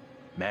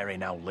 Mary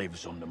now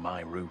lives under my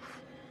roof.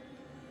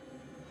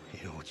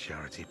 Your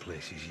charity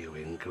places you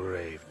in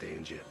grave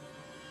danger.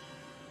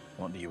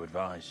 What do you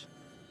advise?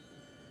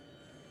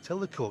 Tell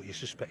the court you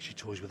suspect she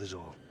toys with us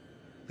all.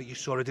 That you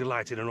saw her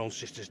delight in her own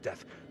sister's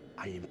death.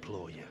 I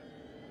implore you.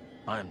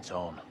 I am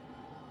torn.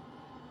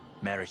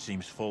 Mary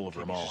seems full of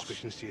remorse. Keep your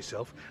suspicions to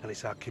yourself, and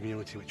it's our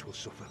community which will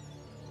suffer.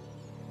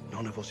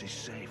 None of us is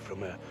safe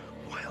from her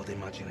wild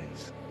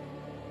imaginings.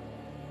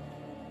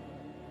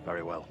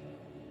 Very well.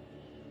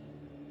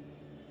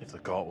 If the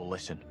court will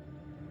listen,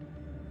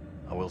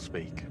 I will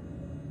speak.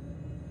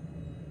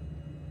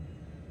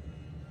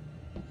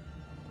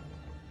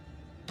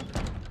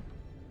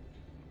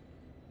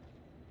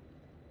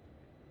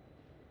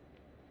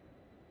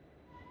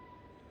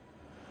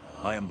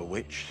 I am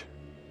bewitched.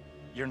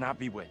 You're not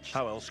bewitched.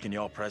 How else can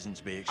your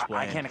presence be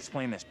explained? I can't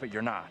explain this, but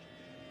you're not.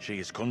 She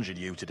has conjured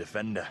you to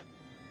defend her.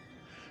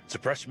 To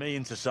press me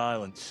into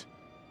silence.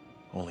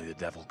 Only the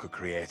devil could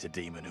create a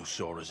demon who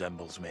so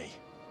resembles me.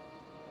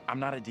 I'm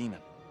not a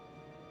demon.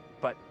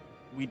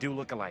 we do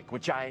look alike,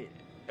 which I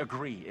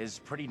agree is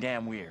pretty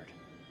damn weird.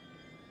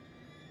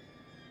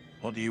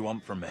 What do you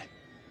want from me?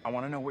 I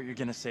want to know what you're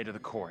gonna say to the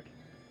court.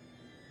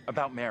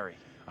 About Mary.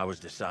 I was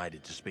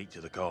decided to speak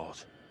to the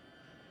court.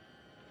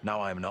 Now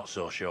I am not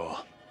so sure.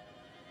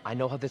 I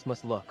know how this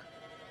must look,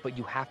 but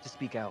you have to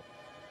speak out.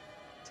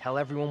 Tell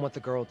everyone what the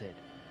girl did,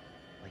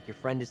 like your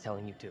friend is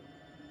telling you to.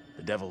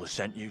 The devil has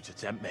sent you to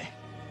tempt me.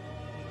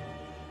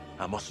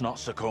 I must not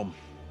succumb.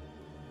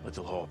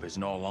 Little Hope is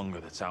no longer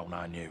the town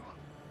I knew.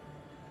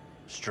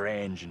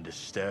 Strange and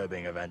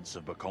disturbing events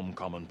have become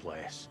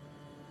commonplace.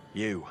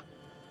 You,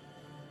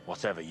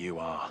 whatever you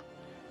are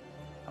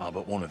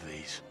but one of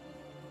these.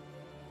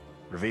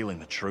 Revealing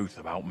the truth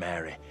about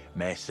Mary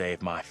may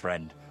save my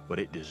friend, but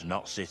it does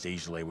not sit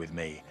easily with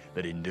me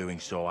that in doing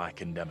so I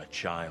condemn a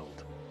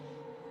child.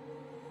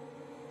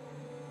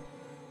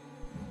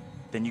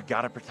 Then you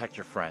gotta protect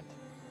your friend,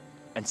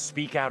 and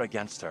speak out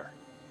against her.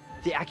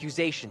 The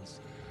accusations,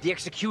 the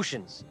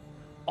executions,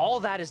 all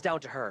that is down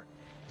to her.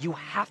 You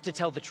have to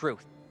tell the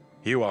truth.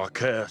 You are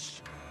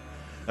cursed.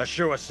 A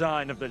sure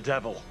sign of the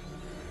devil.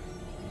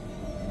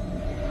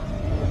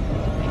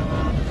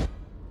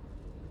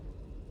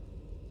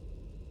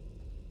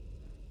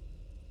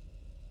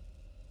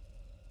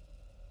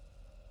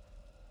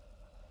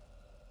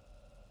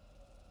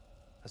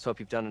 Let's hope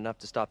you've done enough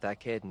to stop that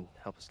kid and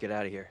help us get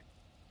out of here.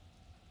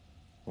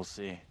 We'll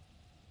see.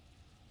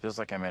 Feels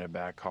like I made a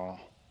bad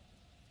call.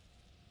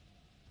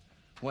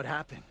 What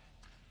happened?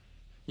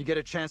 You get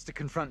a chance to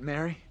confront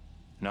Mary?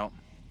 No.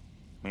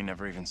 We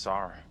never even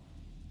saw her.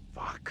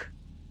 Fuck.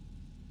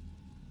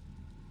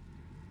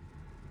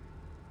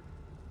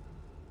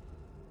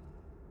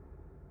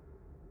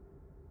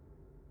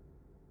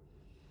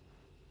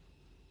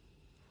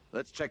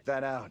 Let's check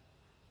that out.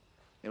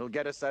 It'll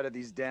get us out of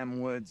these damn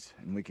woods,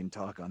 and we can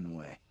talk on the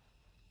way.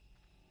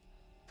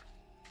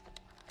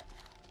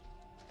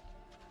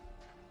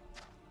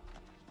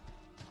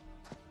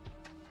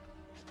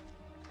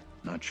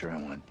 Not sure I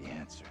want the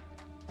answer,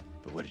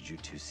 but what did you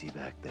two see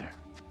back there?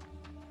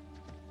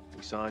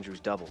 We saw Andrew's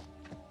double.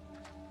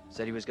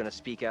 Said he was gonna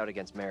speak out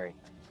against Mary.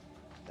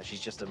 That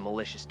she's just a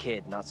malicious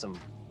kid, not some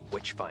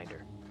witch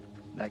finder.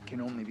 That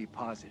can only be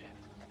positive.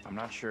 I'm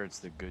not sure it's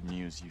the good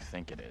news you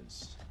think it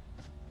is.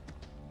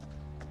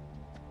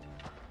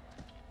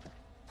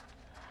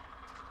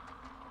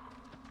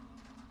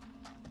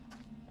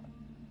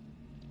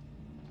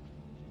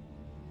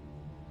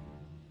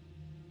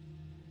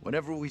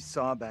 Whatever we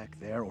saw back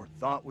there, or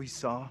thought we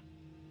saw,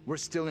 we're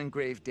still in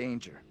grave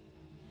danger.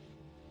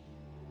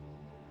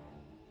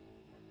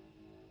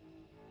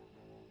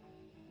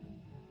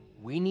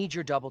 We need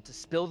your double to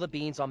spill the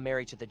beans on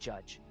Mary to the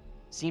judge.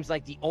 Seems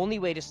like the only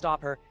way to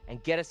stop her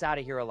and get us out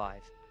of here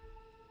alive.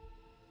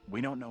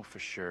 We don't know for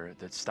sure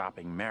that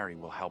stopping Mary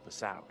will help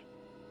us out.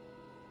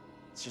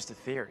 It's just a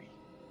theory.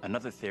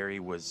 Another theory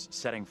was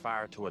setting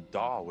fire to a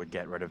doll would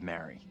get rid of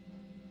Mary.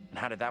 And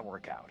how did that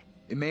work out?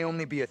 It may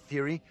only be a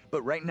theory,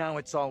 but right now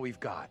it's all we've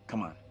got.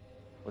 Come on,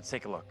 let's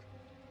take a look.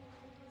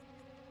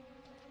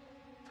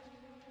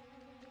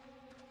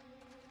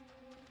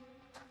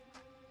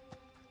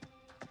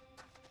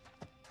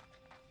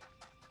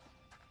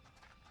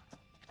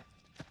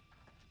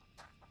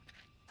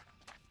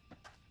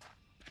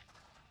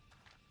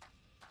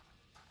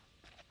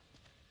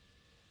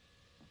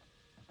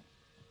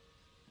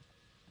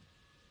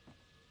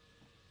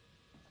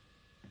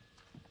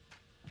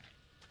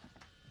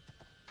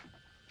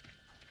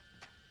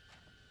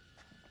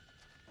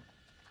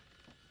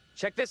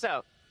 Check this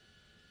out.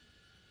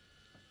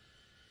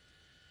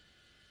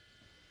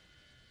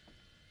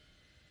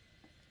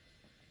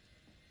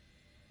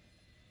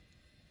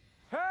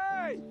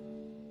 Hey!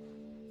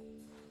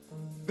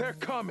 They're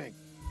coming.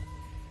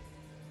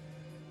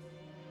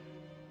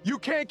 You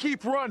can't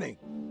keep running.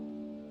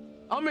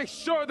 I'll make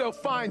sure they'll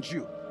find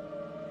you.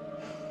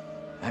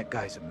 That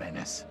guy's a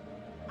menace.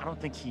 I don't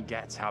think he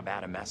gets how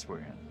bad a mess we're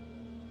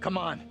in. Come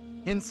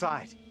on,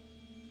 inside.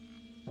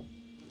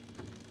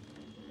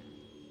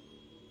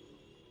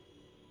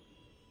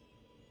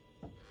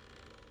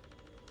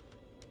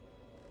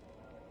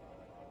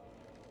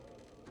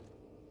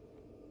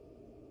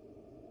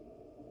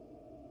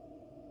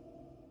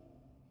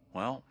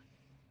 Well,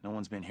 no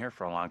one's been here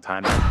for a long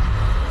time.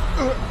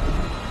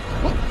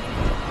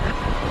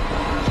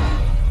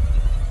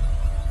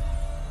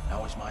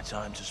 Now is my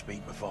time to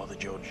speak before the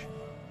judge.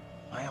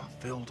 I am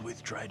filled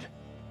with dread.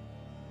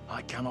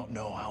 I cannot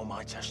know how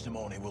my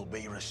testimony will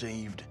be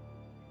received.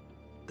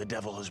 The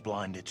devil has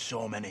blinded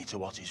so many to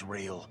what is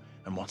real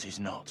and what is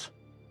not.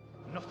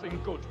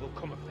 Nothing good will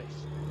come of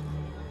this.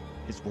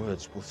 His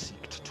words will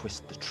seek to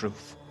twist the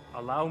truth.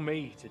 Allow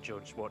me to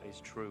judge what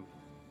is true.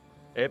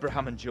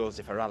 Abraham and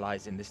Joseph are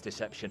allies in this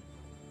deception.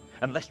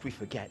 And lest we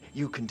forget,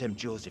 you condemned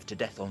Joseph to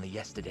death only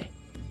yesterday.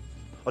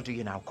 Or do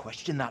you now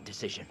question that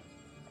decision?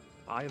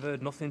 I have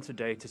heard nothing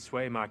today to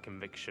sway my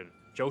conviction.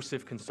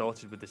 Joseph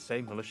consorted with the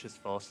same malicious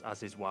force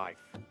as his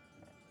wife.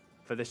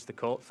 For this the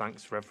court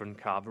thanks Reverend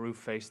Carver, who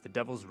faced the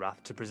devil's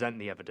wrath to present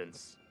the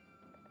evidence.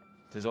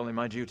 'Tis only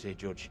my duty,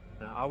 Judge.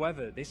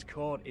 However, this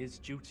court is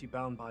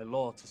duty-bound by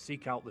law to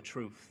seek out the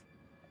truth.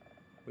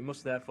 We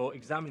must therefore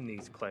examine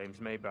these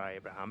claims made by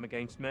Abraham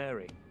against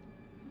Mary.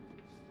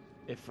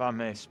 If I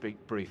may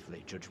speak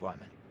briefly, Judge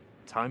Wyman.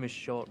 Time is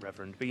short,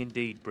 Reverend. Be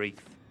indeed brief.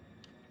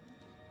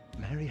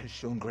 Mary has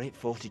shown great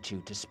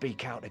fortitude to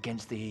speak out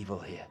against the evil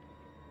here.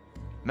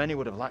 Many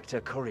would have lacked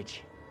her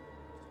courage.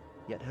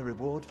 Yet her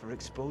reward for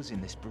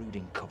exposing this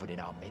brooding covered in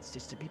our midst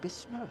is to be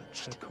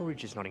besmirched. Her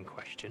courage is not in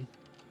question.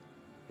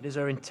 It is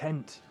her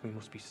intent we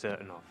must be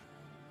certain of.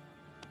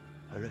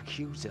 Her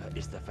accuser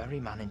is the very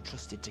man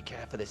entrusted to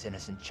care for this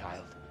innocent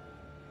child.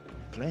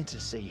 Plain to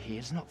see, he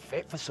is not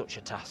fit for such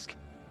a task.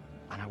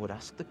 And I would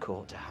ask the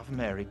court to have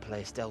Mary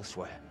placed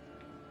elsewhere.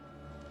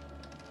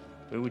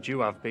 Who would you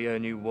have be her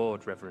new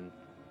ward, Reverend?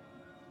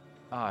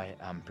 I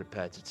am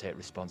prepared to take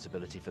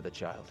responsibility for the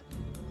child.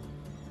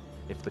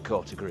 If the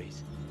court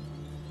agrees.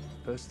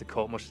 First, the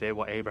court must hear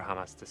what Abraham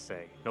has to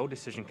say. No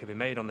decision can be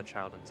made on the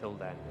child until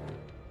then.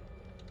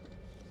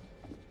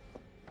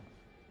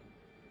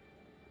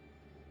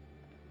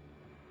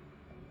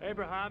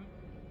 Abraham!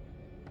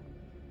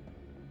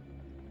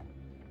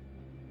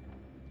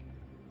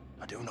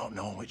 I do not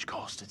know which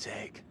course to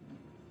take.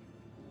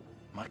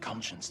 My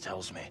conscience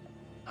tells me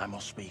I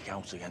must speak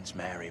out against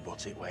Mary,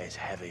 but it weighs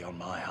heavy on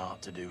my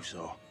heart to do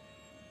so.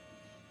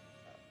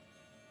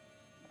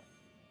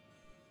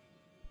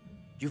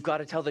 You've got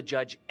to tell the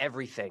judge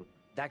everything.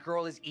 That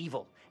girl is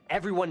evil.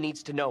 Everyone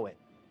needs to know it.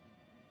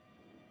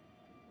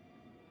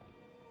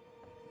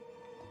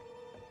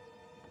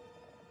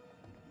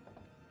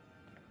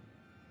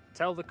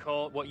 Tell the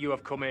court what you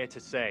have come here to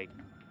say.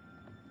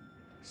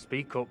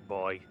 Speak up,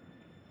 boy.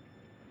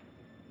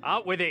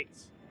 Out with it!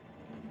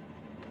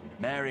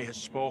 Mary has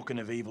spoken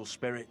of evil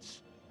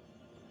spirits,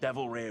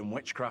 devilry and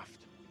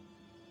witchcraft.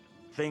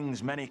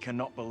 Things many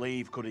cannot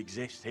believe could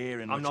exist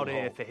here in I'm Little not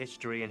here Hope. for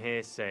history and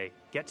hearsay.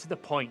 Get to the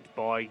point,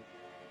 boy.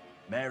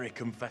 Mary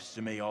confessed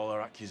to me all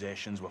her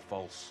accusations were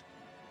false.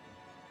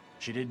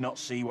 She did not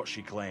see what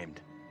she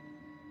claimed.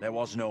 There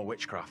was no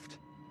witchcraft.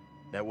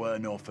 There were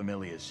no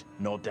familiars,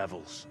 no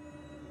devils.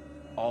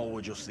 All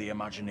were just the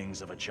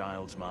imaginings of a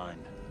child's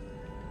mind.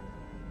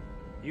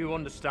 You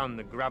understand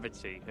the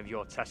gravity of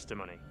your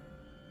testimony.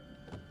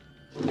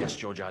 Yes,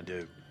 Judge, I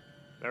do.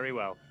 Very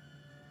well.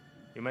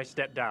 You may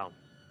step down.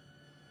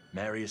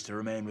 Mary is to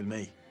remain with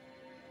me.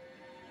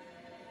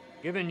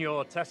 Given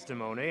your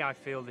testimony, I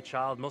feel the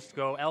child must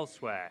go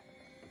elsewhere.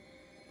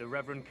 The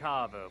Reverend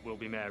Carver will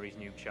be Mary's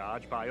new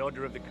charge by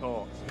order of the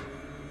court.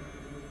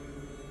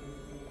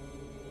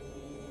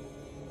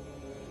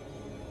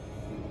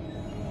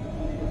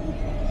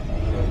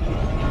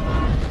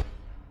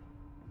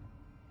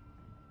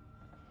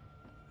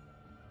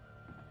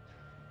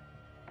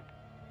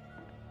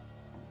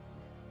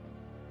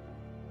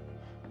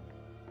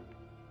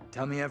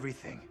 Tell me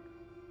everything.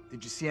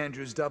 Did you see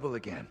Andrew's double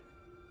again?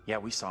 Yeah,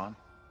 we saw him.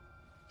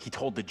 He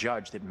told the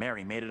judge that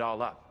Mary made it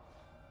all up.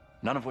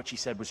 None of what she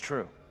said was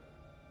true.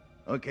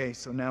 Okay,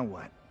 so now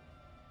what?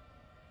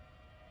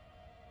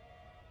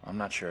 I'm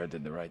not sure I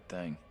did the right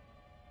thing.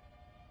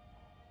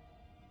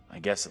 I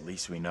guess at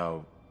least we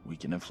know we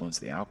can influence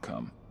the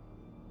outcome.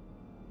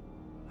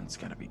 That's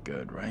gotta be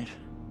good, right?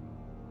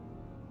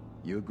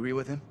 You agree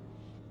with him?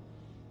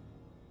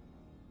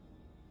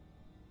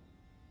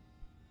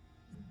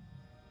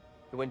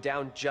 It went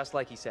down just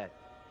like he said.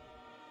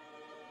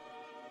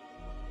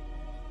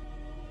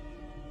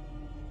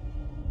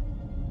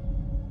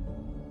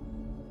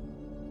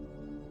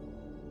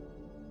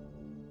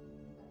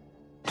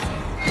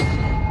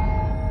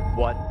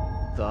 What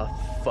the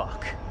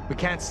fuck? We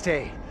can't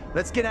stay.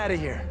 Let's get out of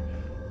here.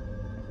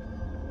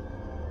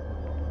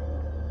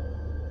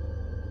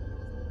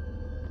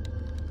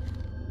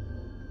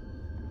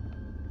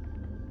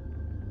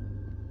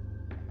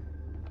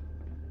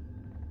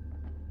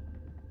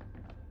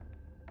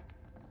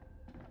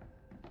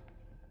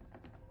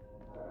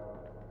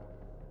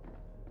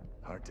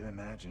 Hard to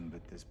imagine,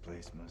 but this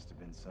place must have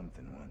been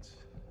something once.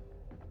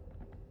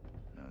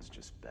 Now it's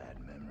just bad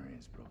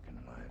memories, broken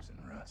lives,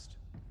 and rust.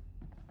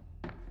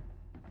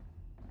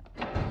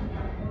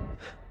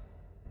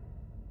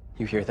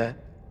 You hear that?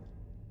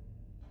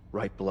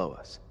 Right below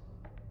us.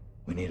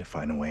 We need to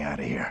find a way out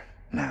of here,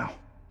 now.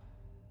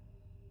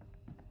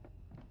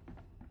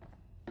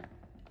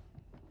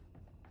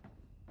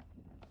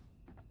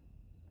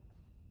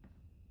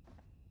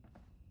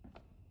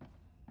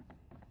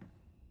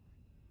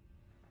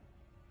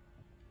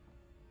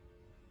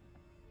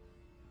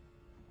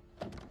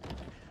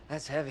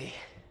 That's heavy.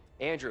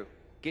 Andrew,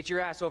 get your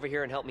ass over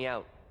here and help me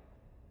out.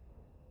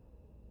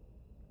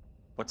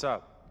 What's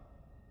up?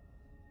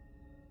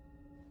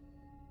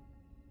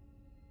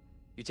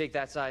 You take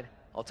that side,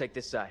 I'll take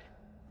this side.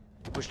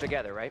 Push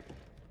together, right?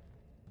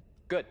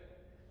 Good.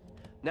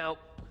 Now,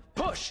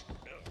 push!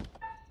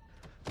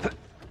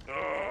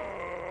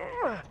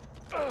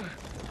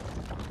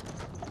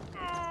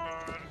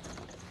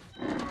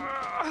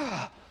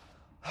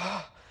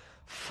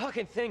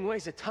 Fucking thing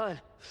weighs a ton.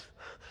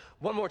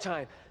 One more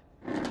time.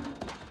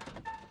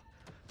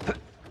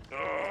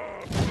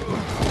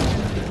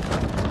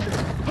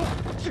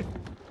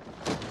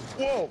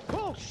 Whoa!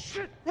 Oh,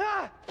 shit!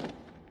 Ah!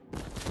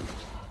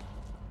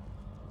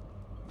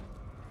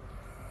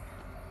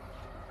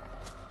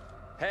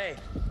 Hey,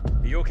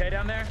 are you okay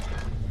down there?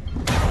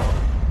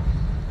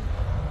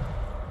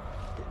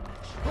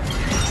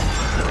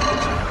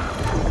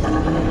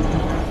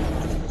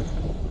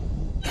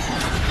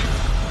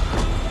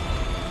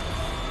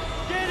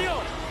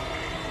 Daniel!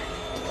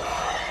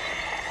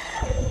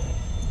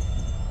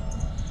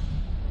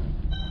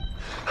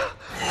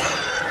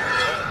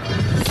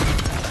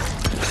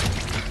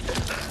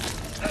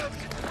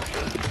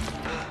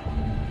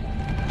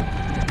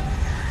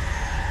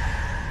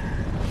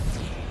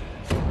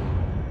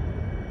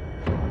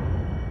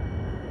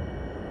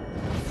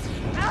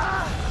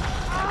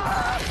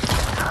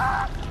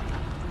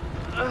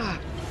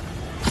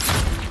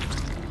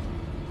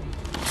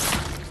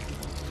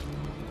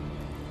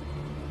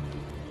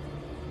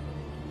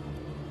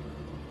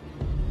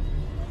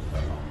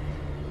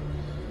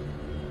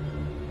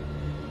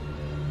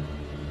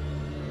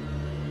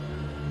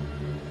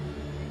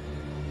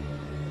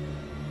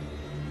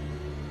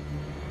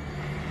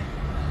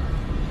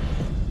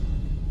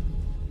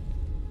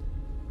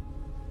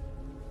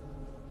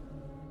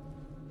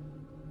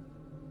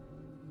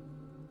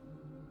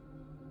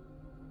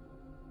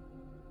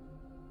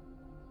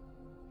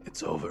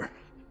 It's over.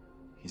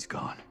 He's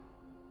gone.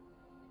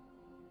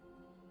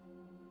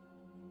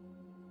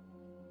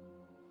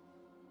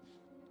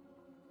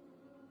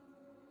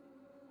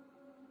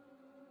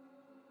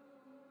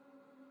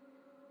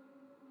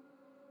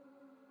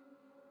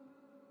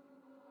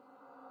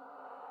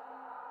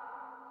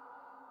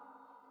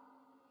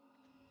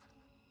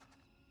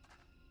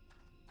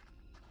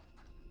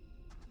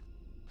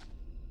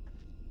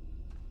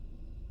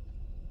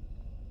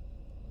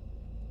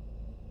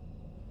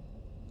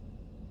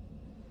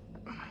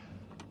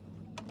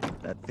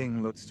 That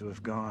thing looks to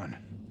have gone,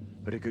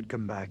 but it could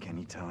come back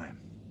any time.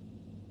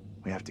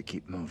 We have to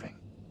keep moving.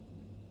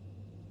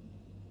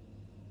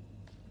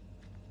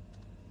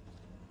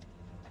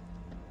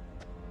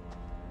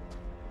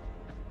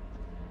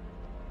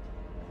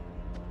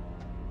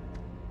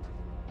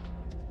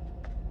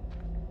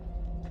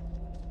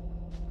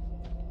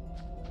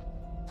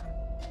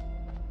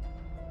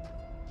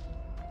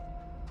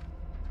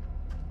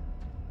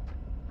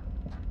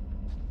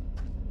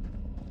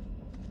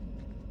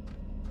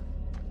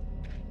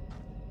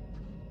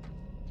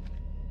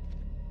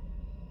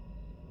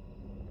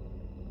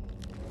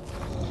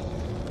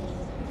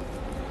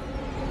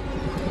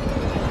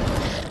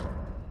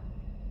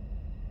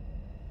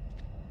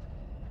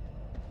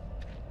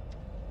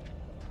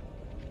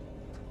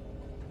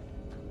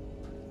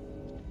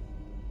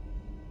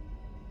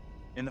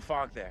 In the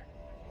fog there.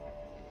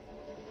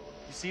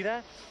 You see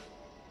that?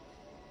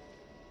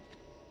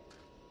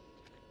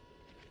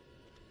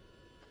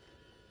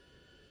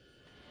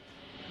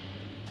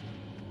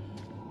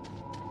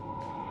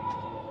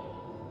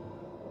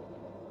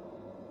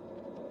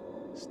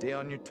 Stay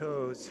on your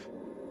toes.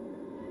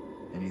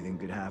 Anything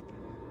could happen.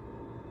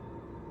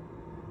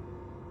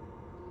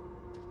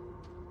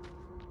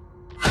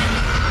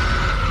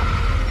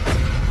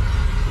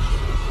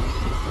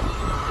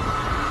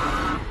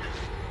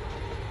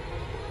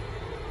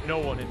 No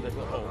one in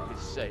Little Hope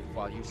is safe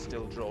while you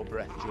still draw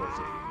breath,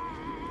 Joseph.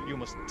 You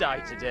must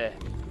die today.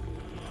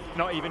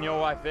 Not even your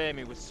wife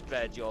Amy was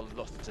spared your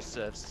lust to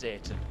serve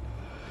Satan.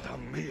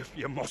 Damn me if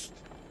you must.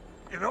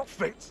 You're not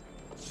fit.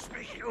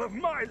 Speaking of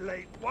my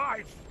late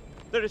wife.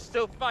 There is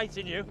still fight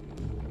in you.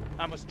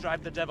 I must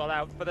drive the devil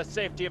out for the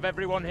safety of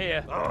everyone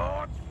here.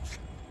 Oh,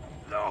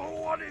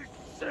 no one is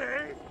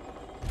safe.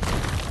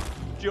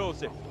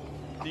 Joseph,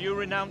 do you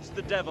renounce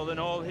the devil and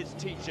all his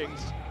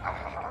teachings?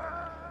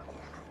 I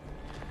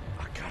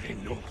carry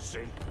no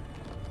sin.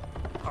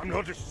 I'm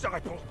no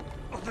disciple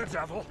of the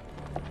devil.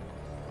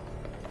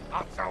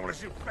 Our town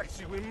is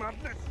infected with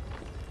madness.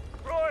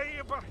 Brought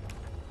here by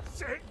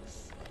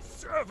Satan's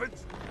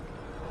servants.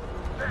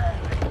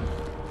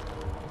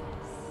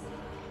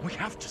 We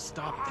have to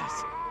stop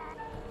this.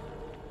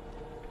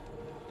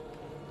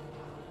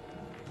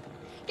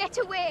 Get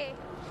away!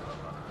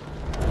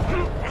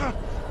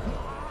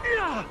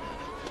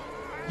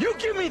 You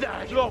give me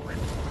that! Look!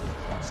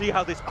 See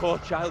how this poor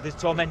child is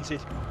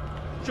tormented.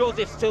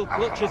 Joseph still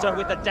clutches her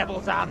with the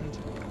devil's hand.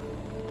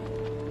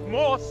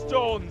 More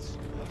stones!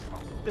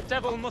 The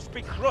devil must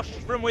be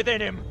crushed from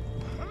within him.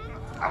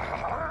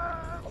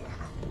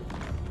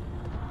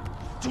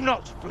 Do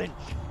not flinch.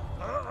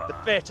 The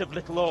fate of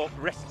Little Hope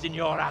rests in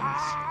your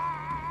hands.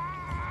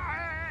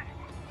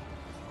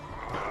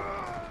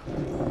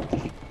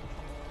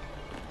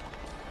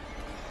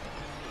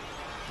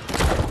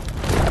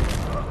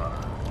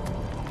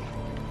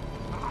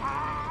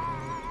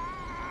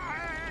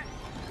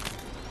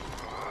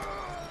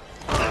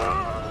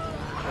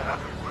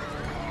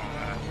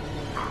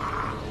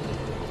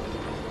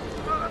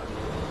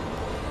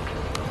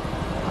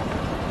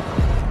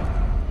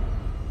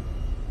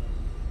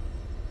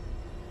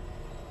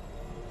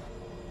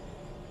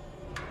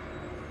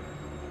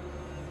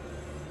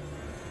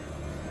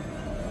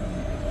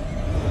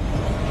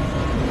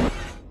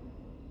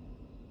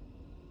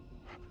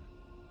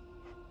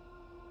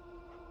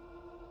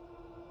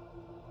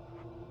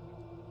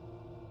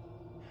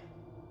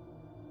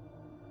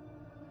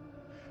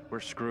 We're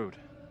screwed.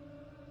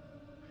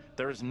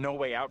 There is no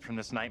way out from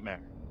this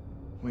nightmare.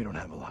 We don't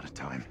have a lot of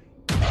time.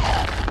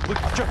 Look,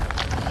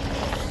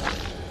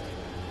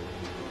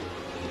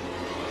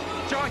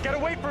 John, get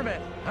away from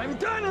it! I'm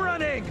done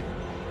running!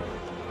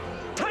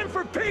 Time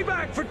for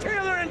payback for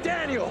Taylor and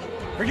Daniel!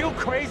 Are you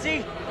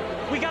crazy?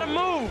 We gotta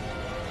move!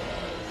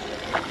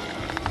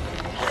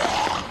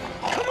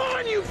 Come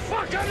on, you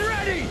fuck! I'm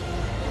ready!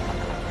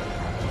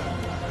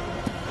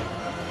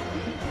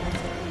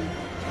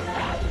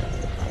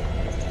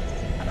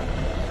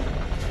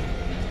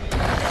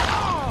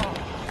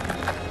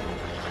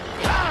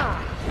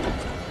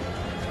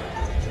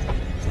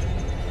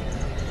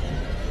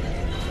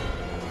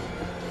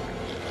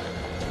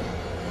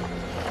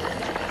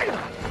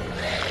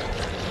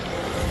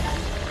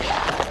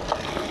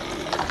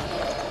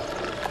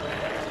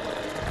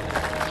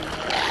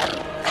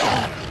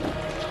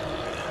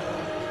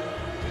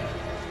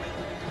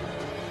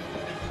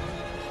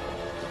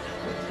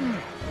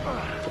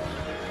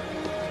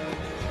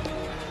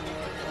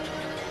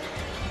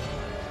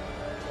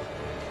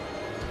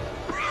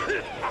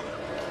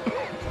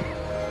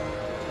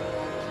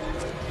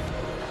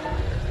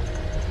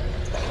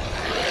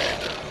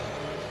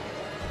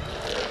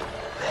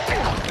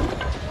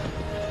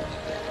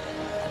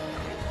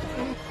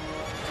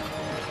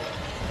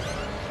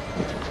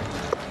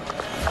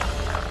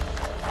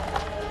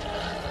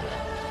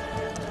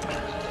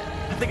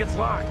 I think it's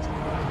locked.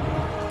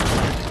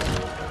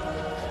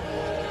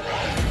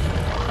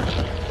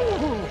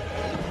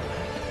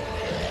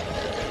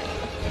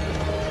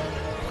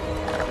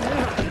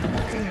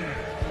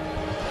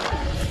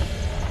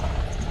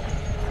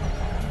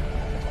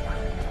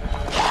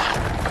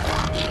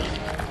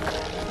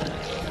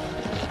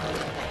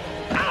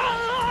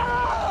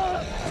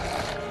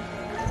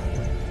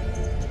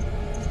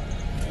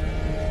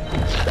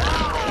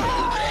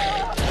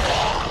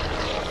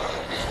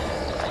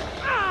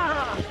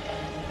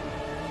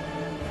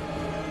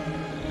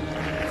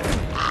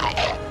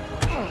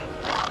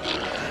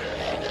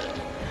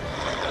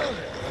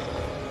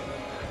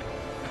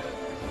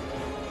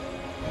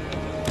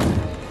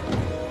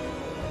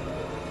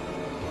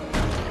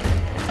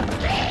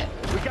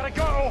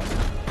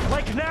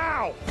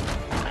 Now!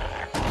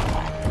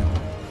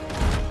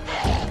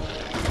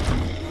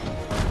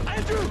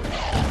 Andrew!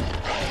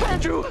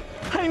 Andrew!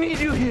 I need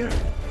you here!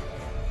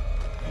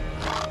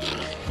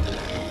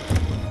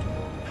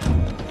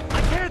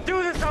 I can't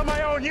do this on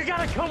my own! You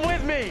gotta come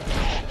with me!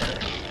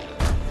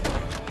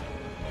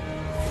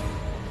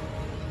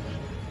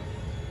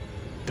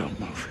 Don't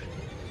move.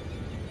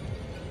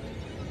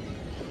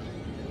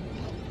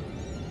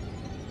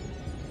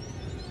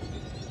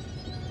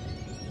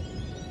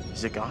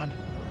 Is it gone?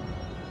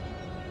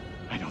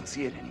 I don't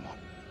see it anymore.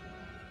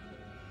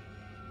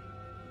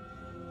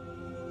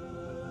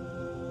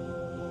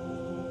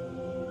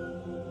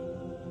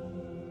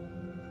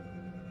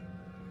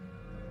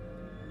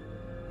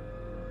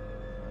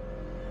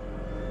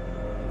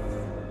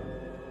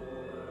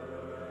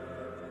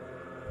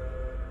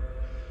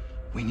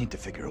 We need to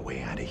figure a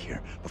way out of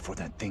here before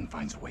that thing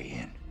finds a way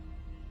in.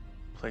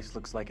 Place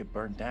looks like it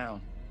burned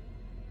down.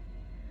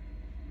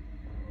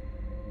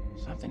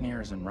 Something here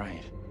isn't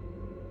right.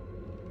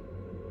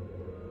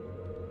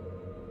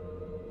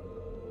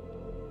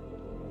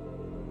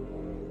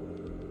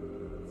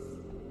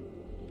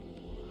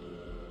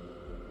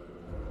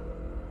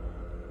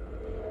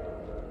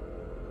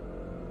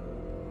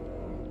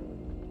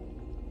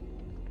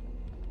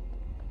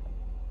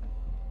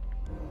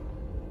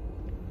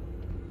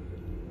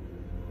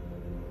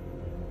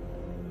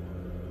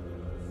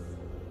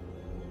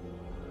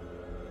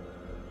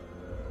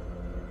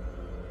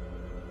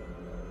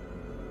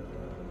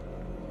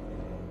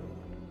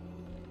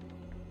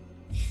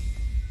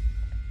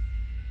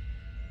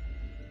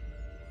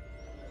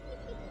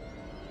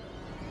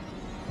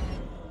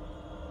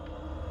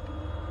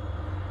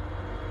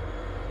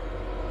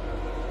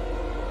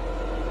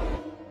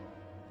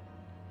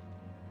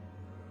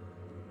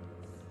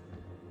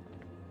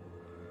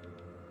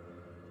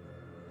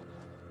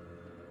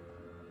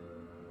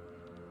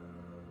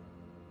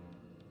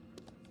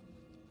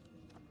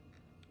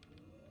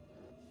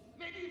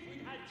 Maybe if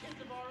we'd had kids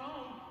of our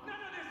own, none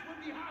of this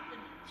would be happening.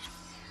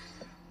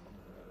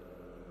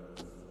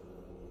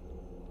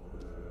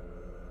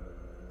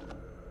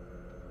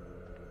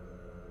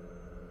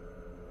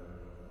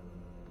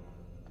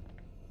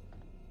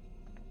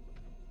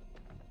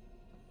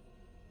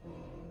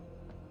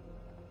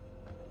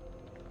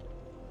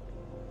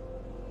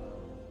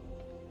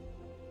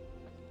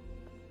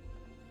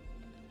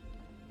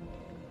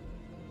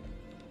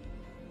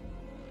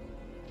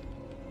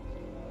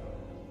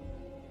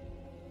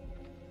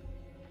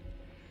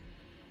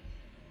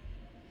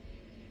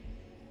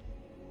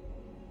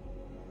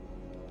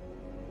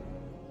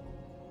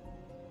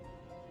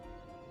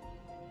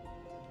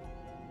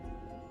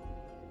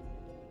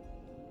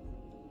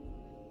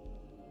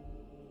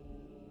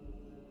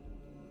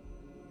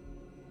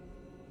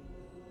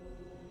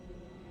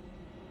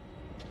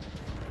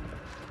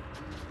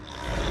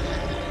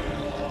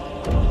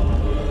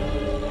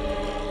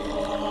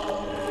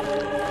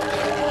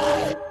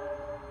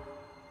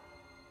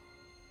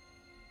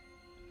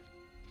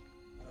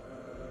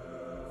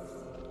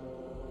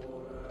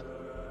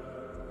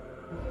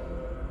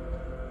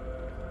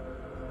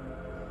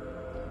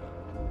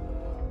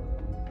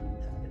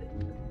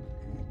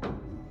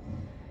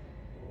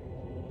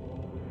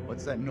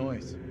 What's that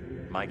noise?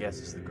 My guess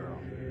is the girl.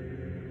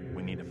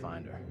 We need to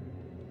find her.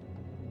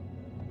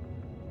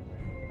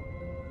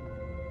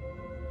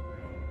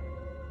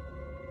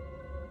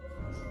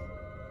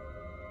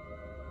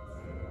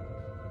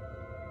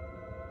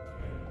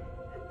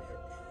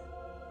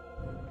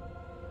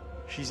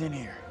 She's in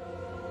here.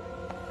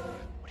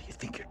 What do you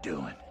think you're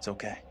doing? It's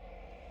okay.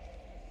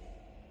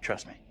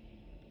 Trust me.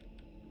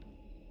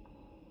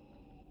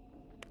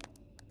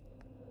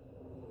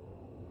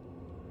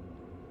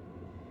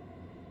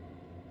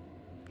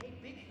 Hey,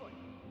 Bigfoot,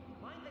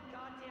 mind the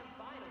goddamn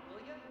vinyl,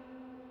 will ya?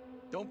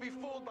 Don't be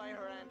fooled by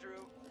her,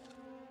 Andrew.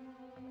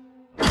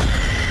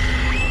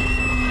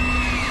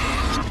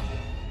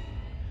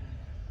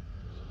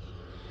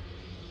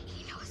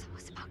 He knows I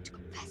was about to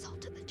confess all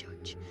to the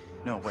judge.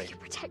 No, Will wait. you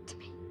protect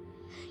me?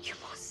 You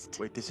must.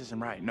 Wait, this isn't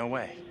right. No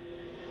way.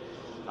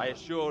 I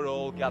assure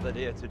all gathered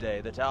here today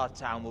that our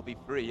town will be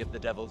free of the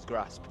Devil's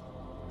grasp.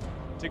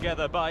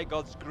 Together, by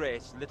God's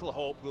grace, little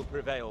hope will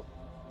prevail.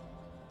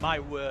 My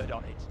word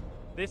on it.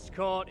 This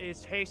court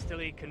is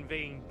hastily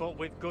convened, but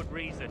with good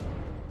reason.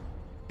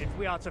 If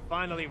we are to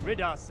finally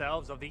rid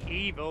ourselves of the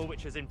evil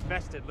which has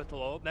infested Little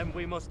Hope, then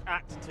we must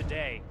act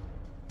today.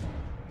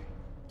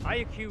 I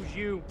accuse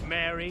you,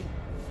 Mary,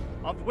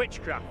 of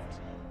witchcraft.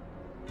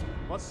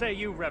 What say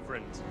you,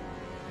 Reverend?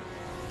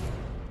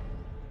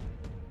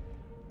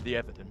 The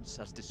evidence,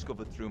 as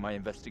discovered through my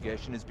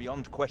investigation, is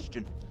beyond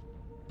question.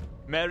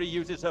 Mary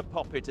uses her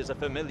puppet as a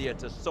familiar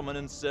to summon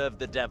and serve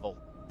the devil.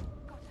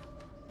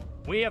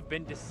 We have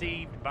been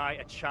deceived by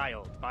a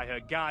child, by her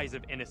guise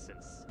of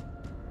innocence.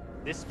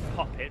 This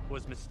puppet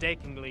was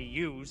mistakenly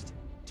used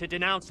to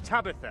denounce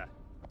Tabitha,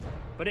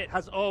 but it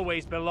has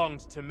always belonged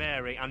to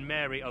Mary and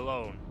Mary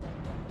alone.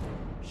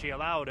 She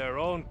allowed her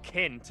own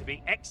kin to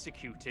be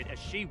executed as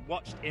she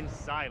watched in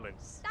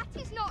silence.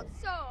 That is not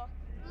so.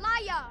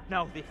 Liar!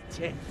 Now this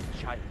tainted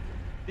child,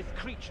 this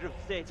creature of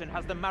Satan,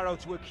 has the marrow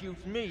to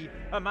accuse me,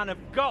 a man of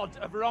God,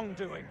 of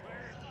wrongdoing.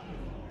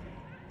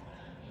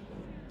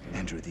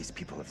 Andrew, these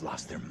people have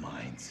lost their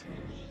minds.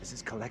 This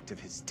is collective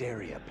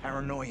hysteria,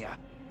 paranoia.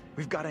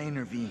 We've got to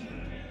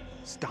intervene.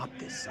 Stop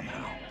this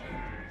somehow.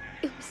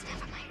 It was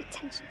never my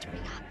intention to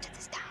bring harm to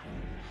this town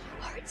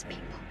or its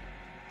people.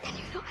 Can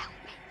you not help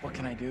me? What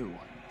can I do?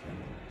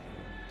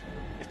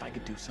 If I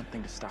could do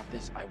something to stop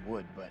this, I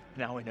would, but...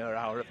 Now in her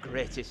hour of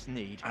greatest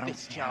need,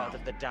 this child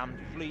of the damned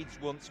pleads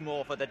once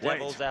more for the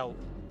devil's help.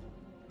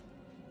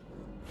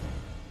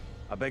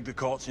 I beg the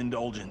court's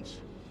indulgence.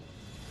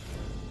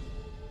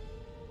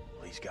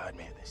 Please guide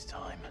me at this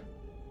time.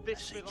 I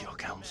seek your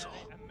counsel.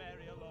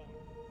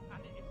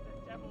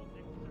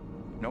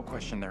 No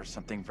question there's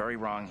something very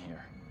wrong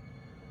here.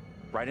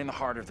 Right in the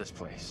heart of this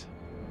place.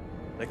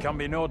 There can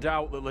be no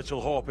doubt that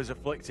Little Hope is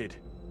afflicted.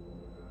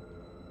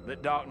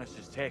 That darkness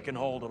has taken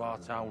hold of our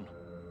town.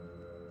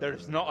 There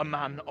is not a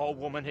man or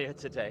woman here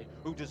today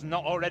who does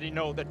not already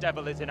know the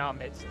devil is in our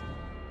midst.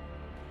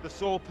 The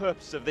sole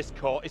purpose of this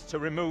court is to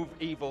remove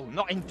evil,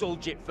 not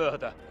indulge it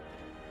further.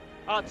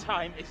 Our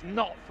time is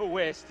not for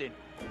wasting.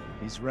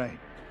 He's right.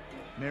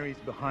 Mary's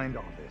behind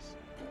all this.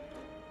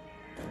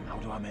 How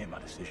do I make my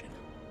decision?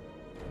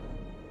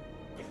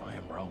 If I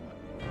am wrong,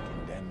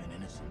 condemn an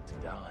innocent to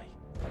die.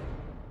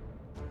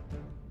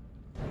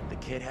 The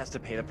kid has to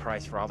pay the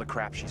price for all the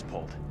crap she's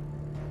pulled.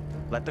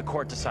 Let the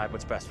court decide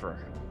what's best for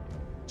her.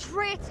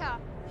 Traitor!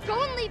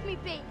 Go and leave me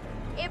be!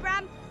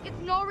 Abraham,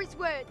 ignore his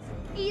words.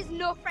 He is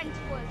no friend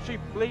to us. She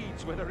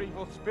pleads with her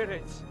evil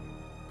spirits.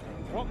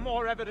 What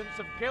more evidence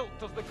of guilt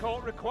does the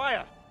court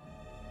require?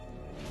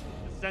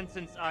 The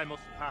sentence I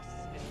must pass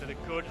is for the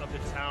good of the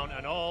town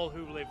and all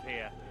who live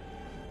here.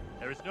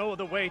 There is no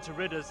other way to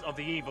rid us of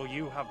the evil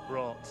you have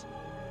brought.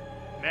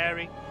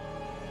 Mary,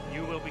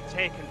 you will be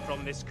taken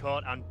from this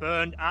court and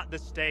burned at the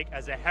stake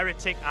as a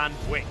heretic and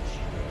witch.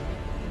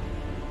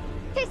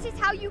 This is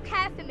how you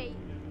care for me.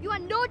 You are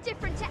no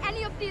different to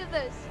any of the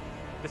others.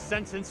 The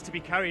sentence to be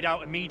carried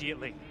out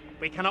immediately.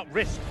 We cannot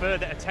risk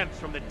further attempts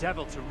from the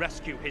devil to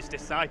rescue his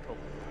disciple.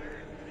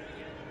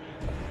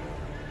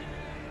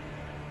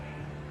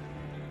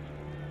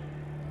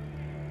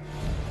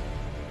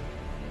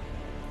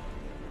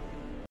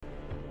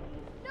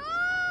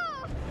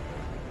 No!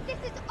 This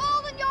is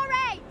all in your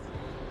aid!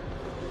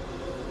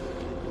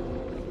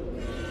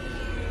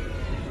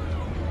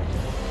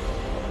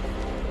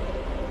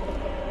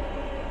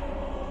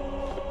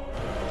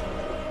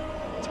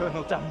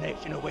 Eternal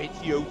damnation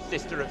awaits you,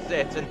 sister of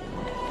Satan.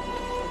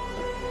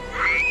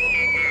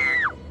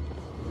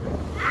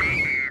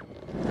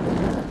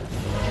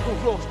 You will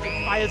roast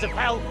in fires of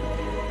hell.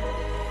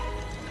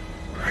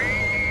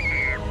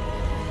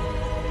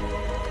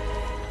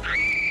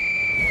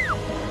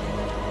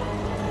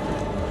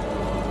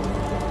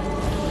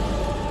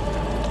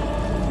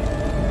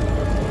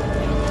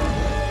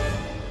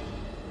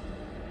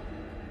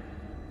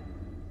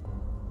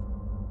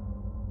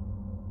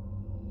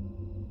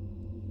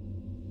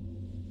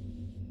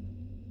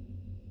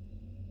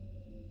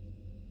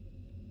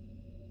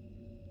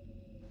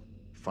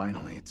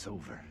 Finally, it's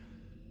over.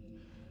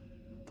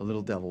 The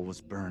little devil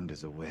was burned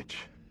as a witch,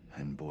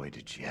 and boy,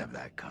 did she have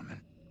that coming.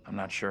 I'm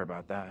not sure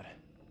about that.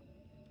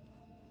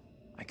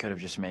 I could have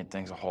just made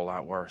things a whole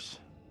lot worse.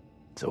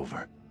 It's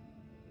over.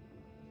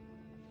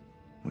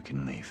 We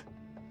can leave.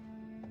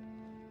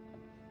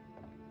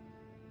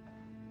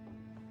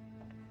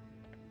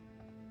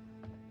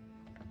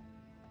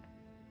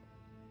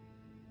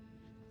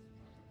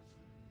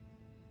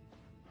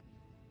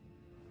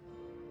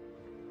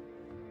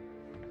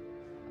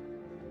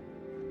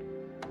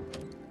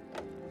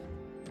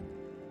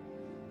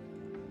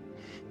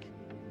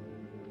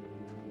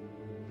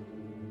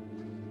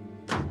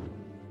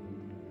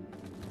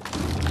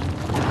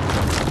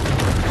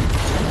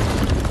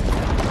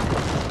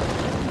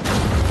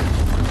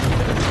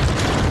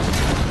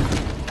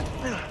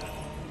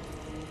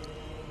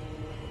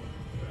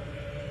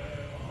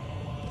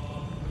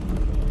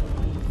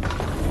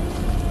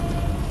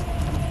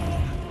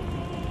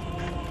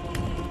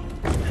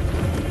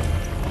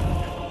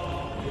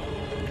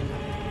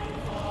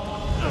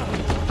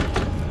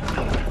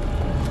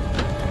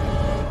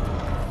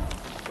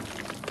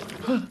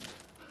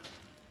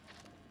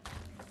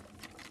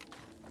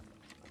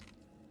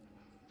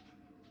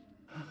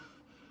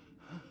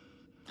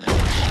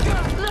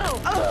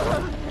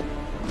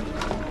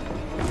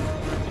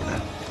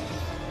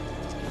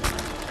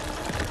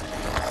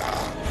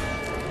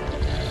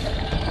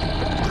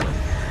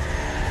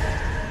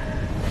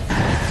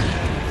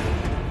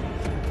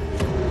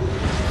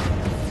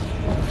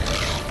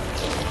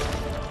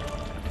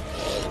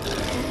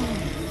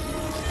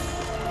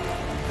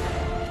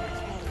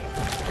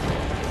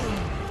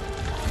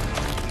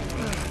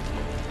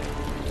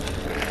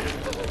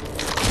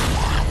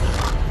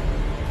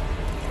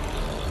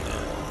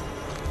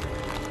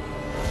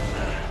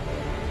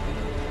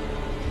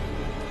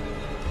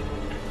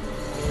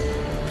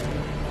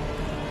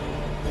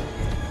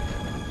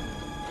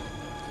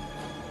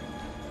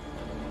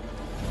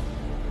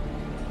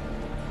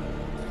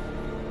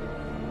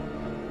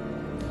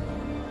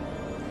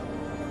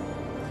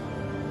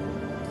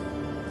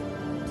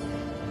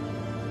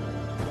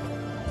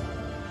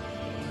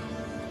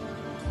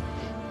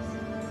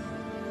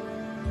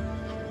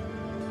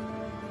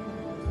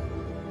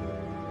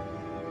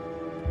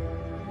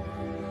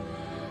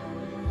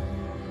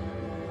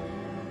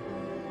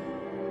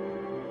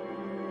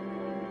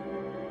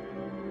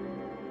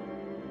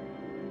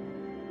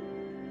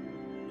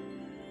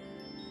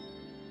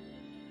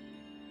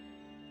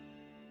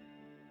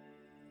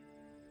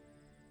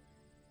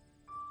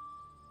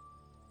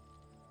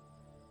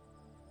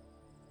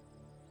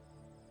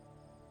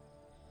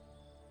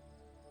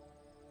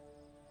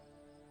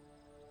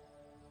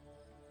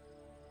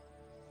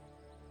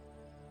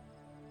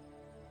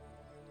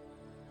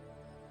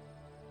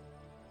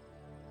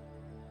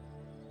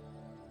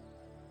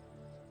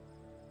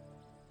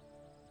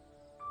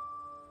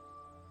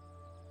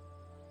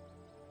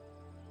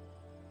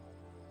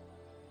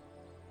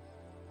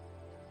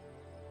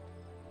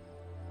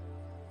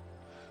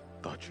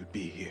 Thought you'd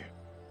be here.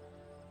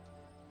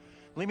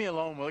 Leave me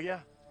alone, will ya?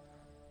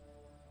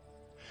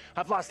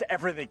 I've lost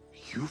everything.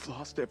 You've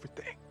lost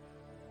everything?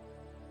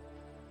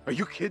 Are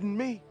you kidding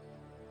me?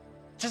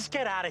 Just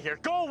get out of here.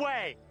 Go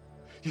away!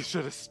 You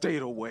should have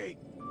stayed away.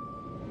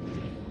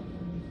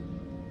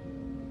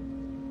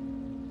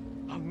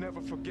 I'll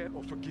never forget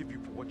or forgive you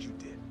for what you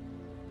did.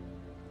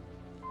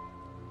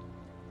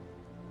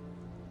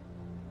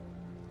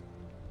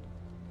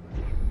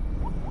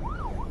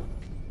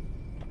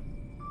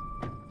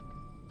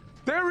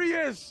 There he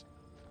is!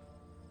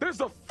 There's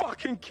the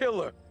fucking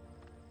killer!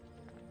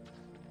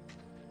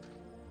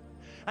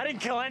 I didn't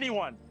kill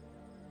anyone!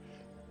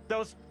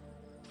 Those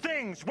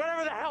things,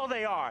 whatever the hell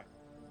they are!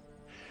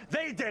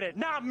 They did it,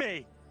 not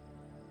me!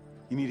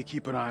 You need to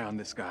keep an eye on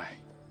this guy.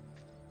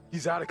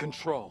 He's out of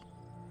control.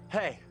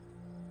 Hey,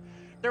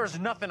 there was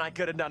nothing I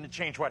could have done to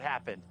change what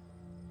happened.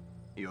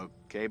 You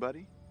okay,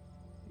 buddy?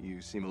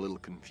 You seem a little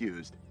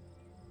confused.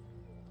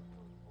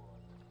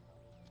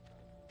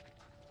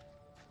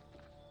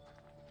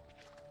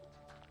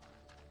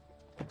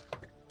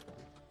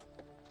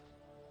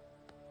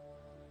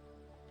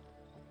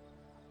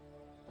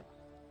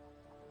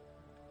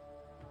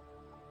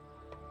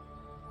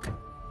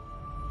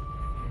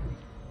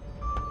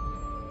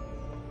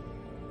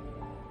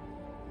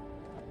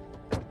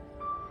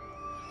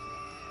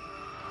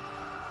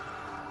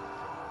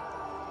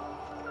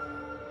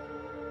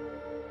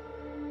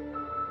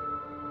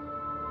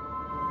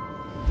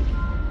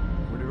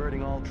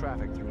 All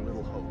traffic through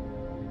Little Hope.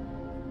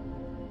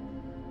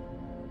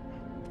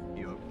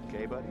 You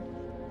okay, buddy?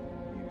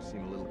 You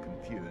seem a little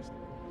confused.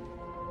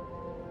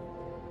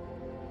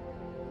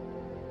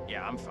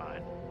 Yeah, I'm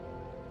fine.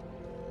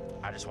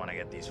 I just want to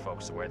get these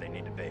folks to where they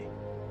need to be.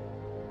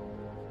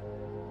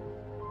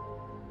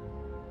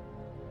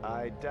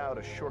 I doubt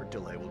a short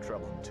delay will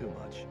trouble him too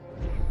much.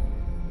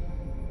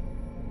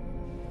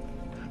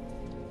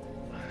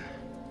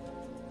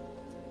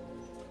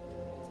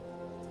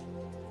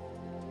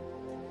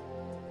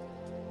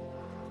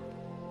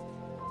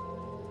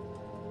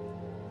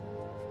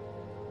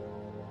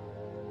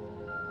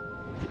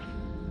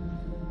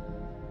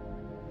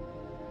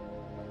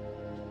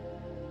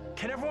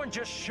 Can everyone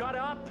just shut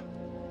up?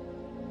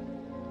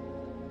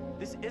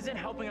 This isn't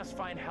helping us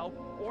find help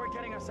or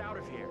getting us out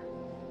of here.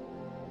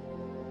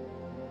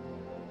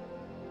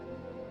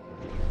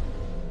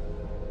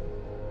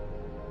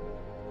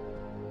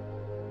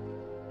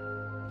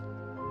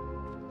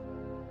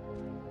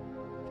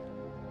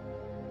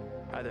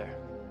 Hi there.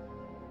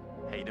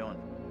 How you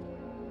doing?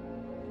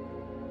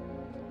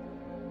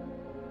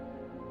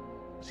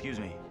 Excuse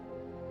me,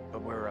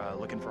 but we're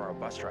looking for our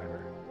bus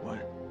driver. What?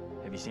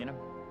 Have you seen him?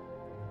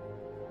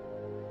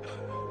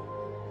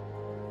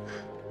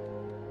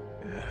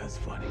 Yeah, that's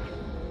funny.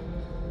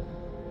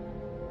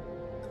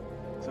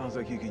 Sounds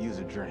like you could use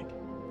a drink.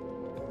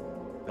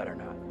 Better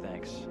not,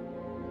 thanks.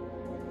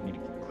 Need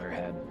a clear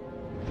head.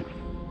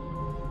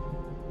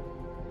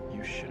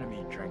 You shouldn't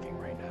be drinking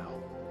right now.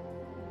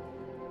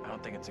 I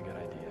don't think it's a good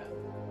idea.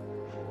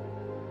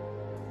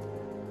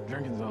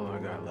 Drinking's all I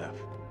got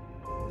left.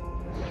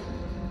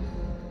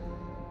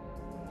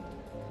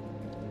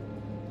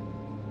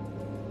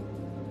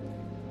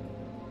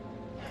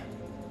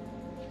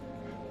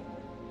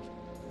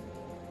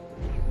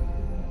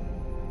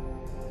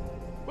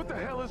 What the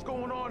hell is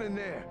going on in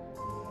there?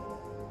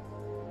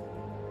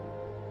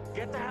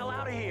 Get the hell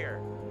out of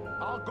here!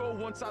 I'll go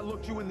once I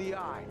look you in the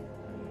eye.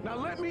 Now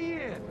let me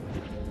in!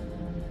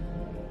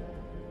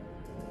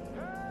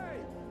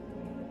 Hey!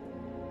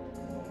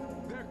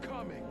 They're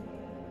coming.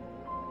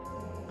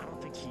 I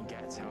don't think he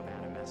gets how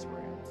bad a mess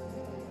we're in.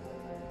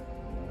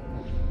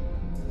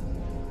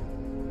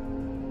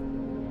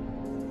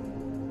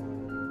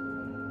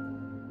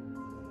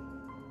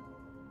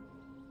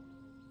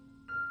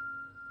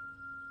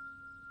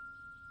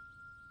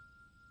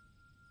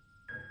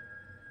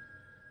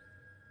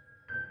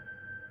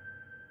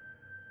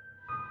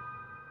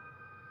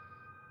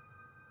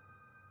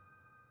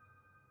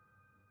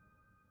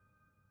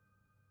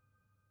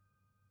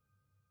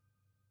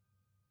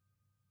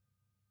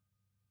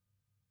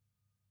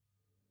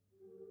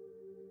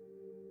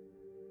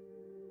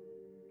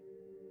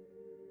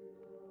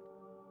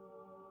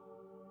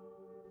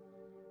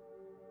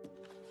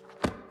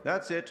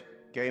 That's it.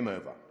 Game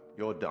over.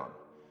 You're done.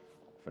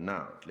 For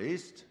now, at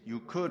least. You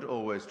could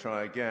always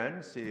try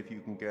again, see if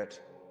you can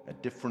get a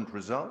different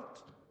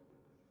result.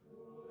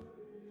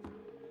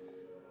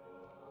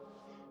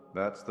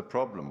 That's the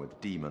problem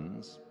with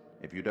demons.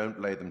 If you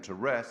don't lay them to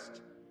rest,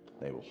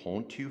 they will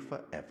haunt you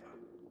forever.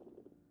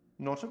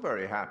 Not a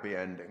very happy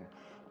ending.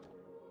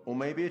 Or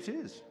maybe it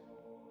is.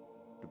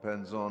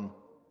 Depends on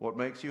what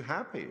makes you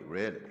happy,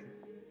 really.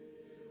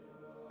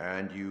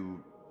 And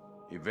you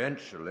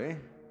eventually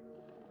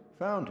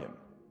found him.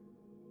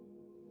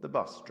 The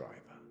bus driver.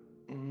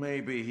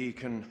 Maybe he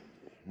can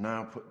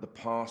now put the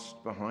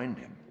past behind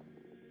him.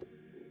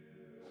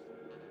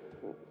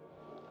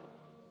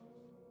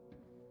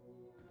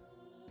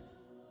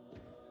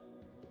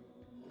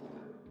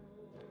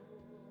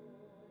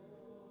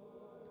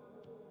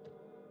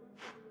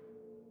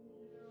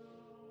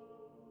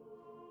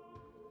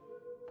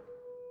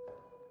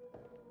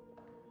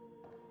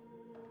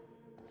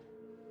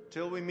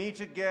 Till we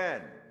meet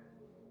again.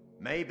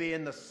 Maybe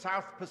in the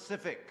South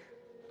Pacific,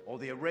 or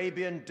the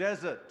Arabian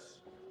Desert,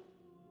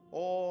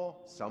 or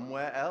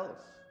somewhere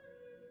else.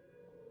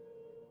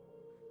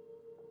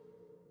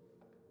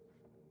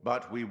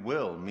 But we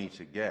will meet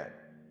again.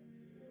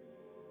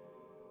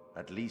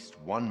 At least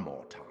one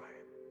more time.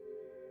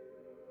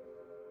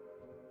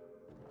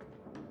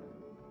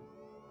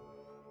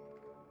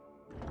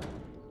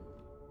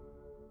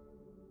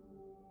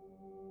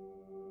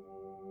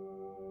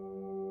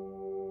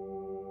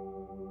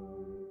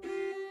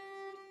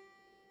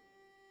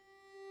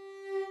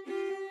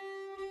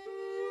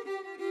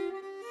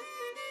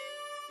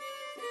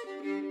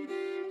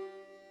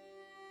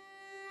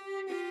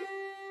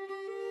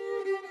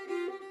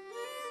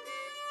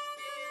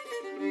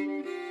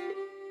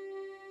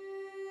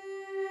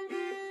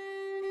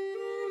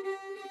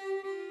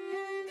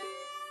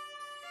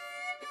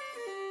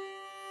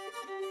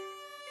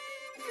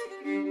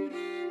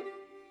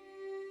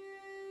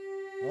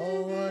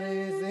 Oh, what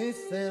is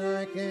this that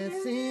I can't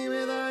see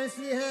with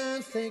icy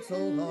hands takes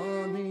hold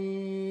on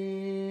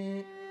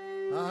me?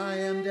 I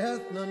am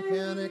death, none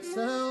can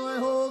excel. I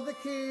hold the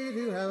key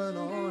to heaven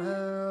or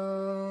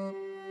hell.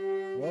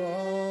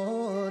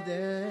 Oh,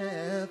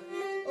 death,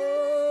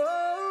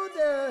 oh,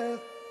 death,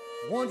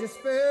 won't you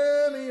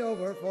spare me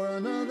over for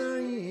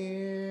another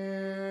year?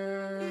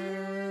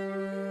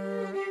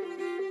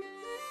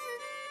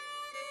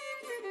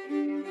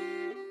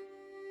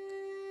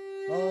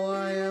 Oh,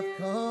 I have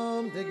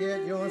come to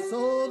get your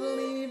soul, to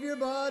leave your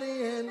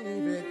body and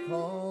leave it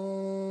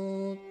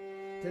cold,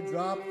 to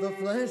drop the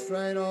flesh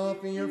right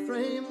off in your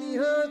frame. The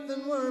earth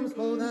and worms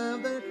both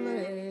have their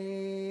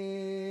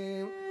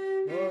claim.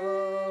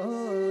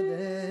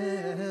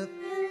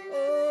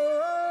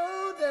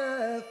 Oh,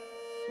 death,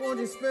 won't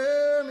you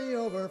spare me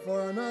over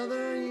for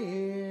another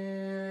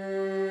year?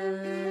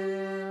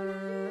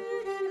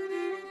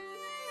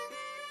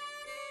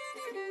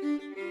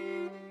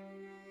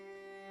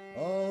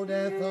 Oh,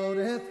 oh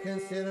death,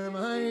 consider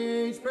my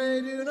age.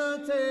 Pray do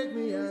not take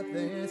me at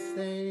this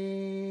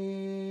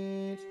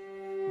stage.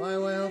 My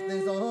wealth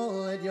is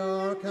all at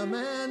your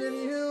command, and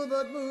you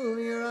but move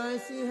your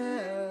icy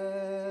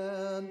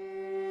hand.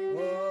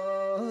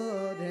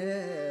 Oh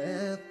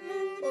death,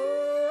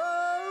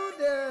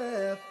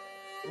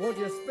 won't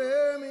you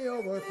spare me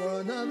over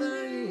for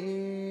another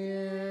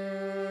year?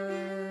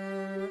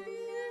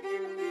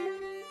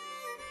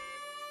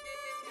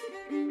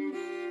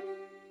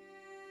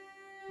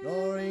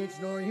 Nor age,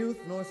 nor youth,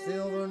 nor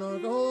silver, nor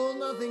gold,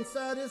 nothing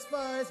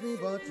satisfies me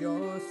but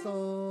your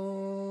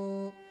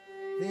soul.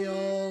 The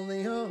old, the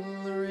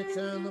young, the rich,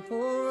 and the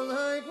poor,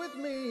 alike with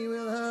me,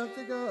 will have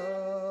to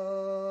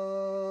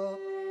go.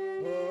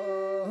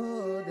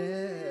 Oh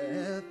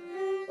death,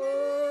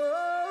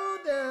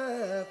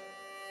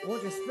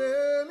 won't you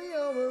spare me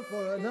over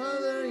for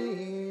another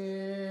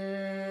year?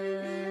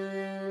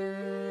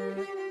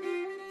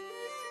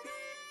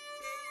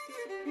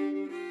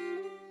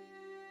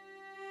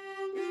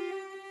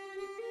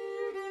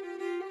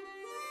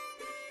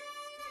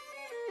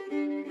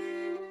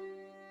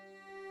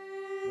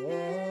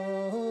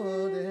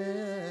 Oh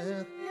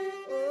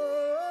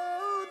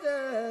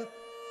death,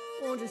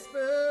 won't you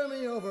spare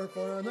me over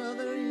for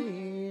another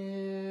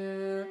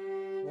year?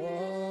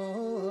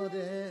 Oh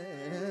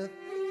death,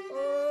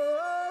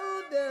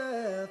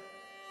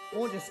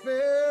 won't you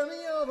spare me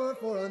over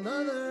for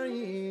another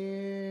year?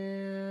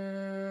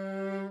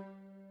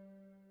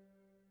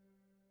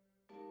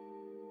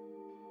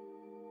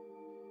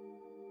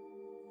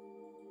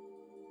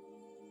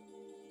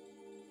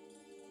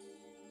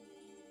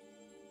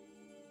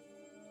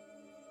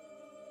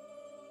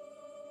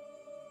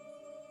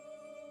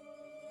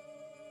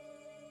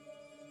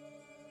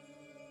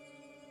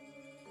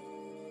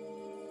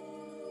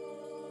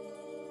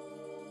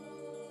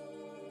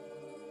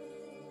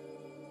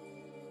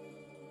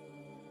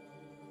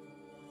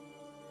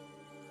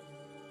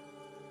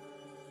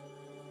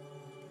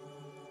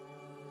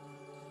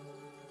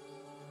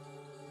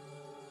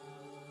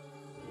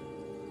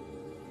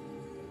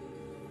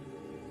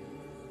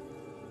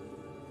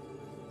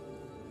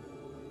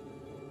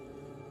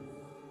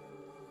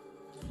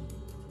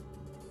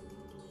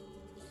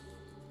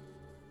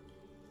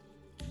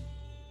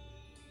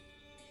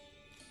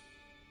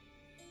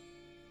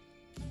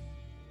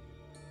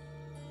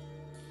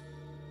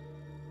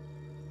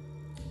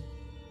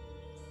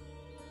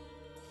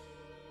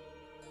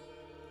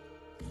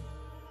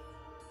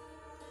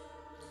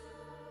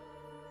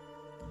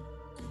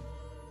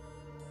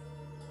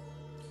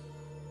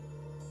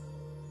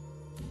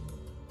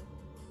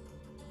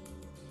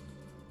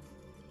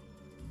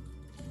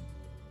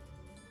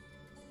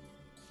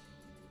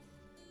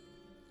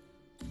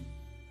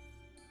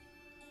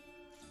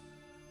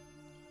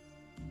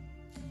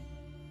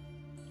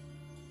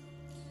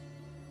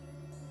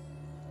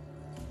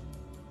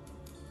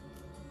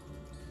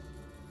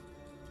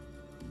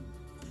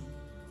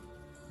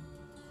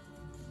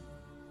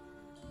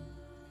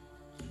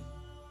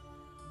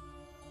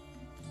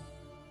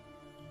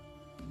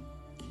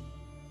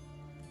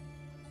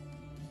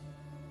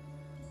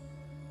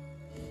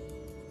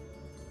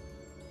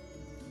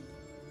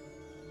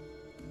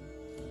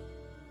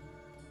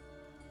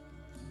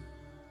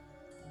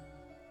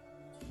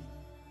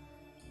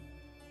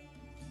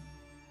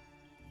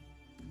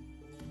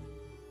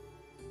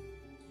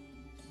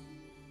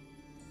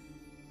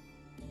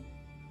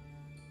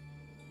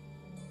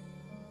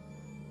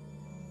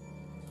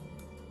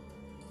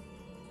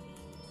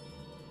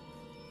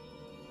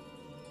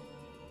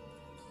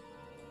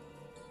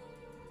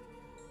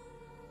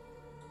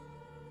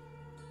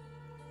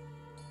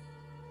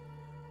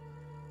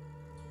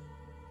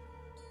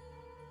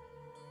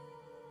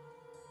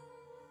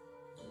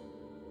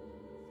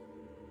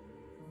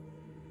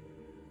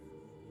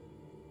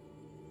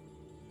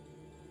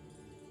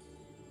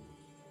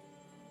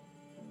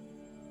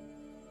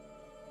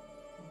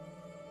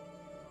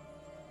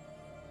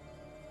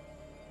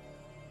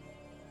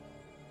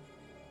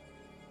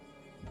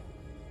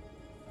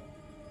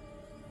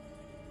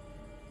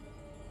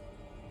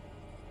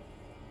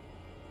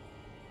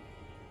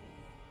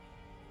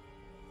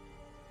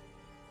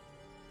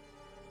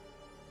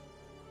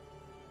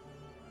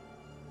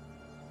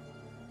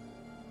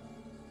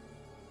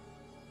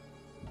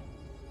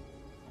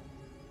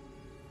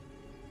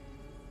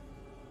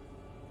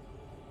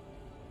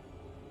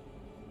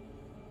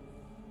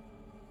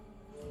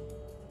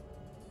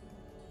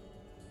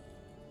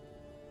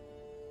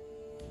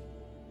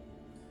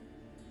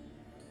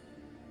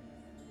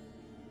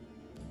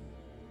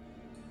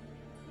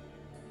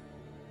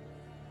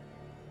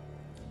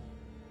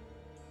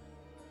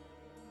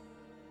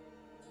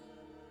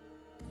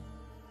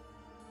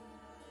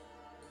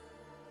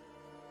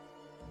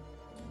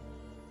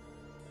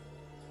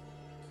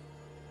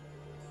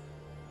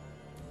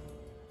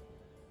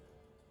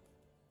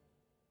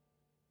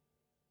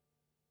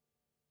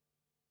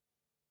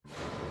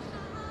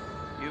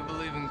 You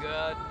believe in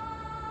God?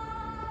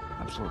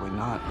 Absolutely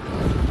not.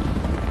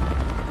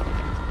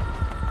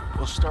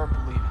 We'll start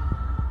believing.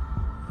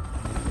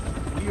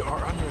 We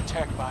are under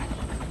attack by...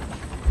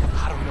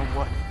 I don't know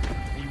what.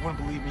 You wouldn't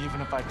believe me even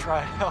if I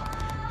tried. Hell,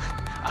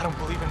 I don't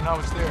believe it and I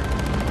was there.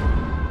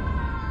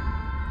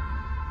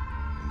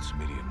 In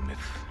Sumerian myth,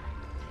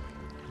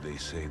 they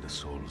say the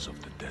souls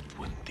of the dead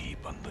went deep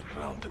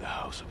underground to the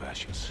House of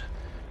Ashes,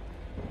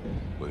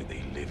 where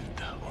they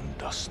lived on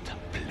dust,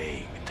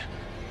 plagued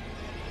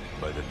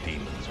by the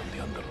demons of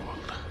the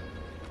underworld.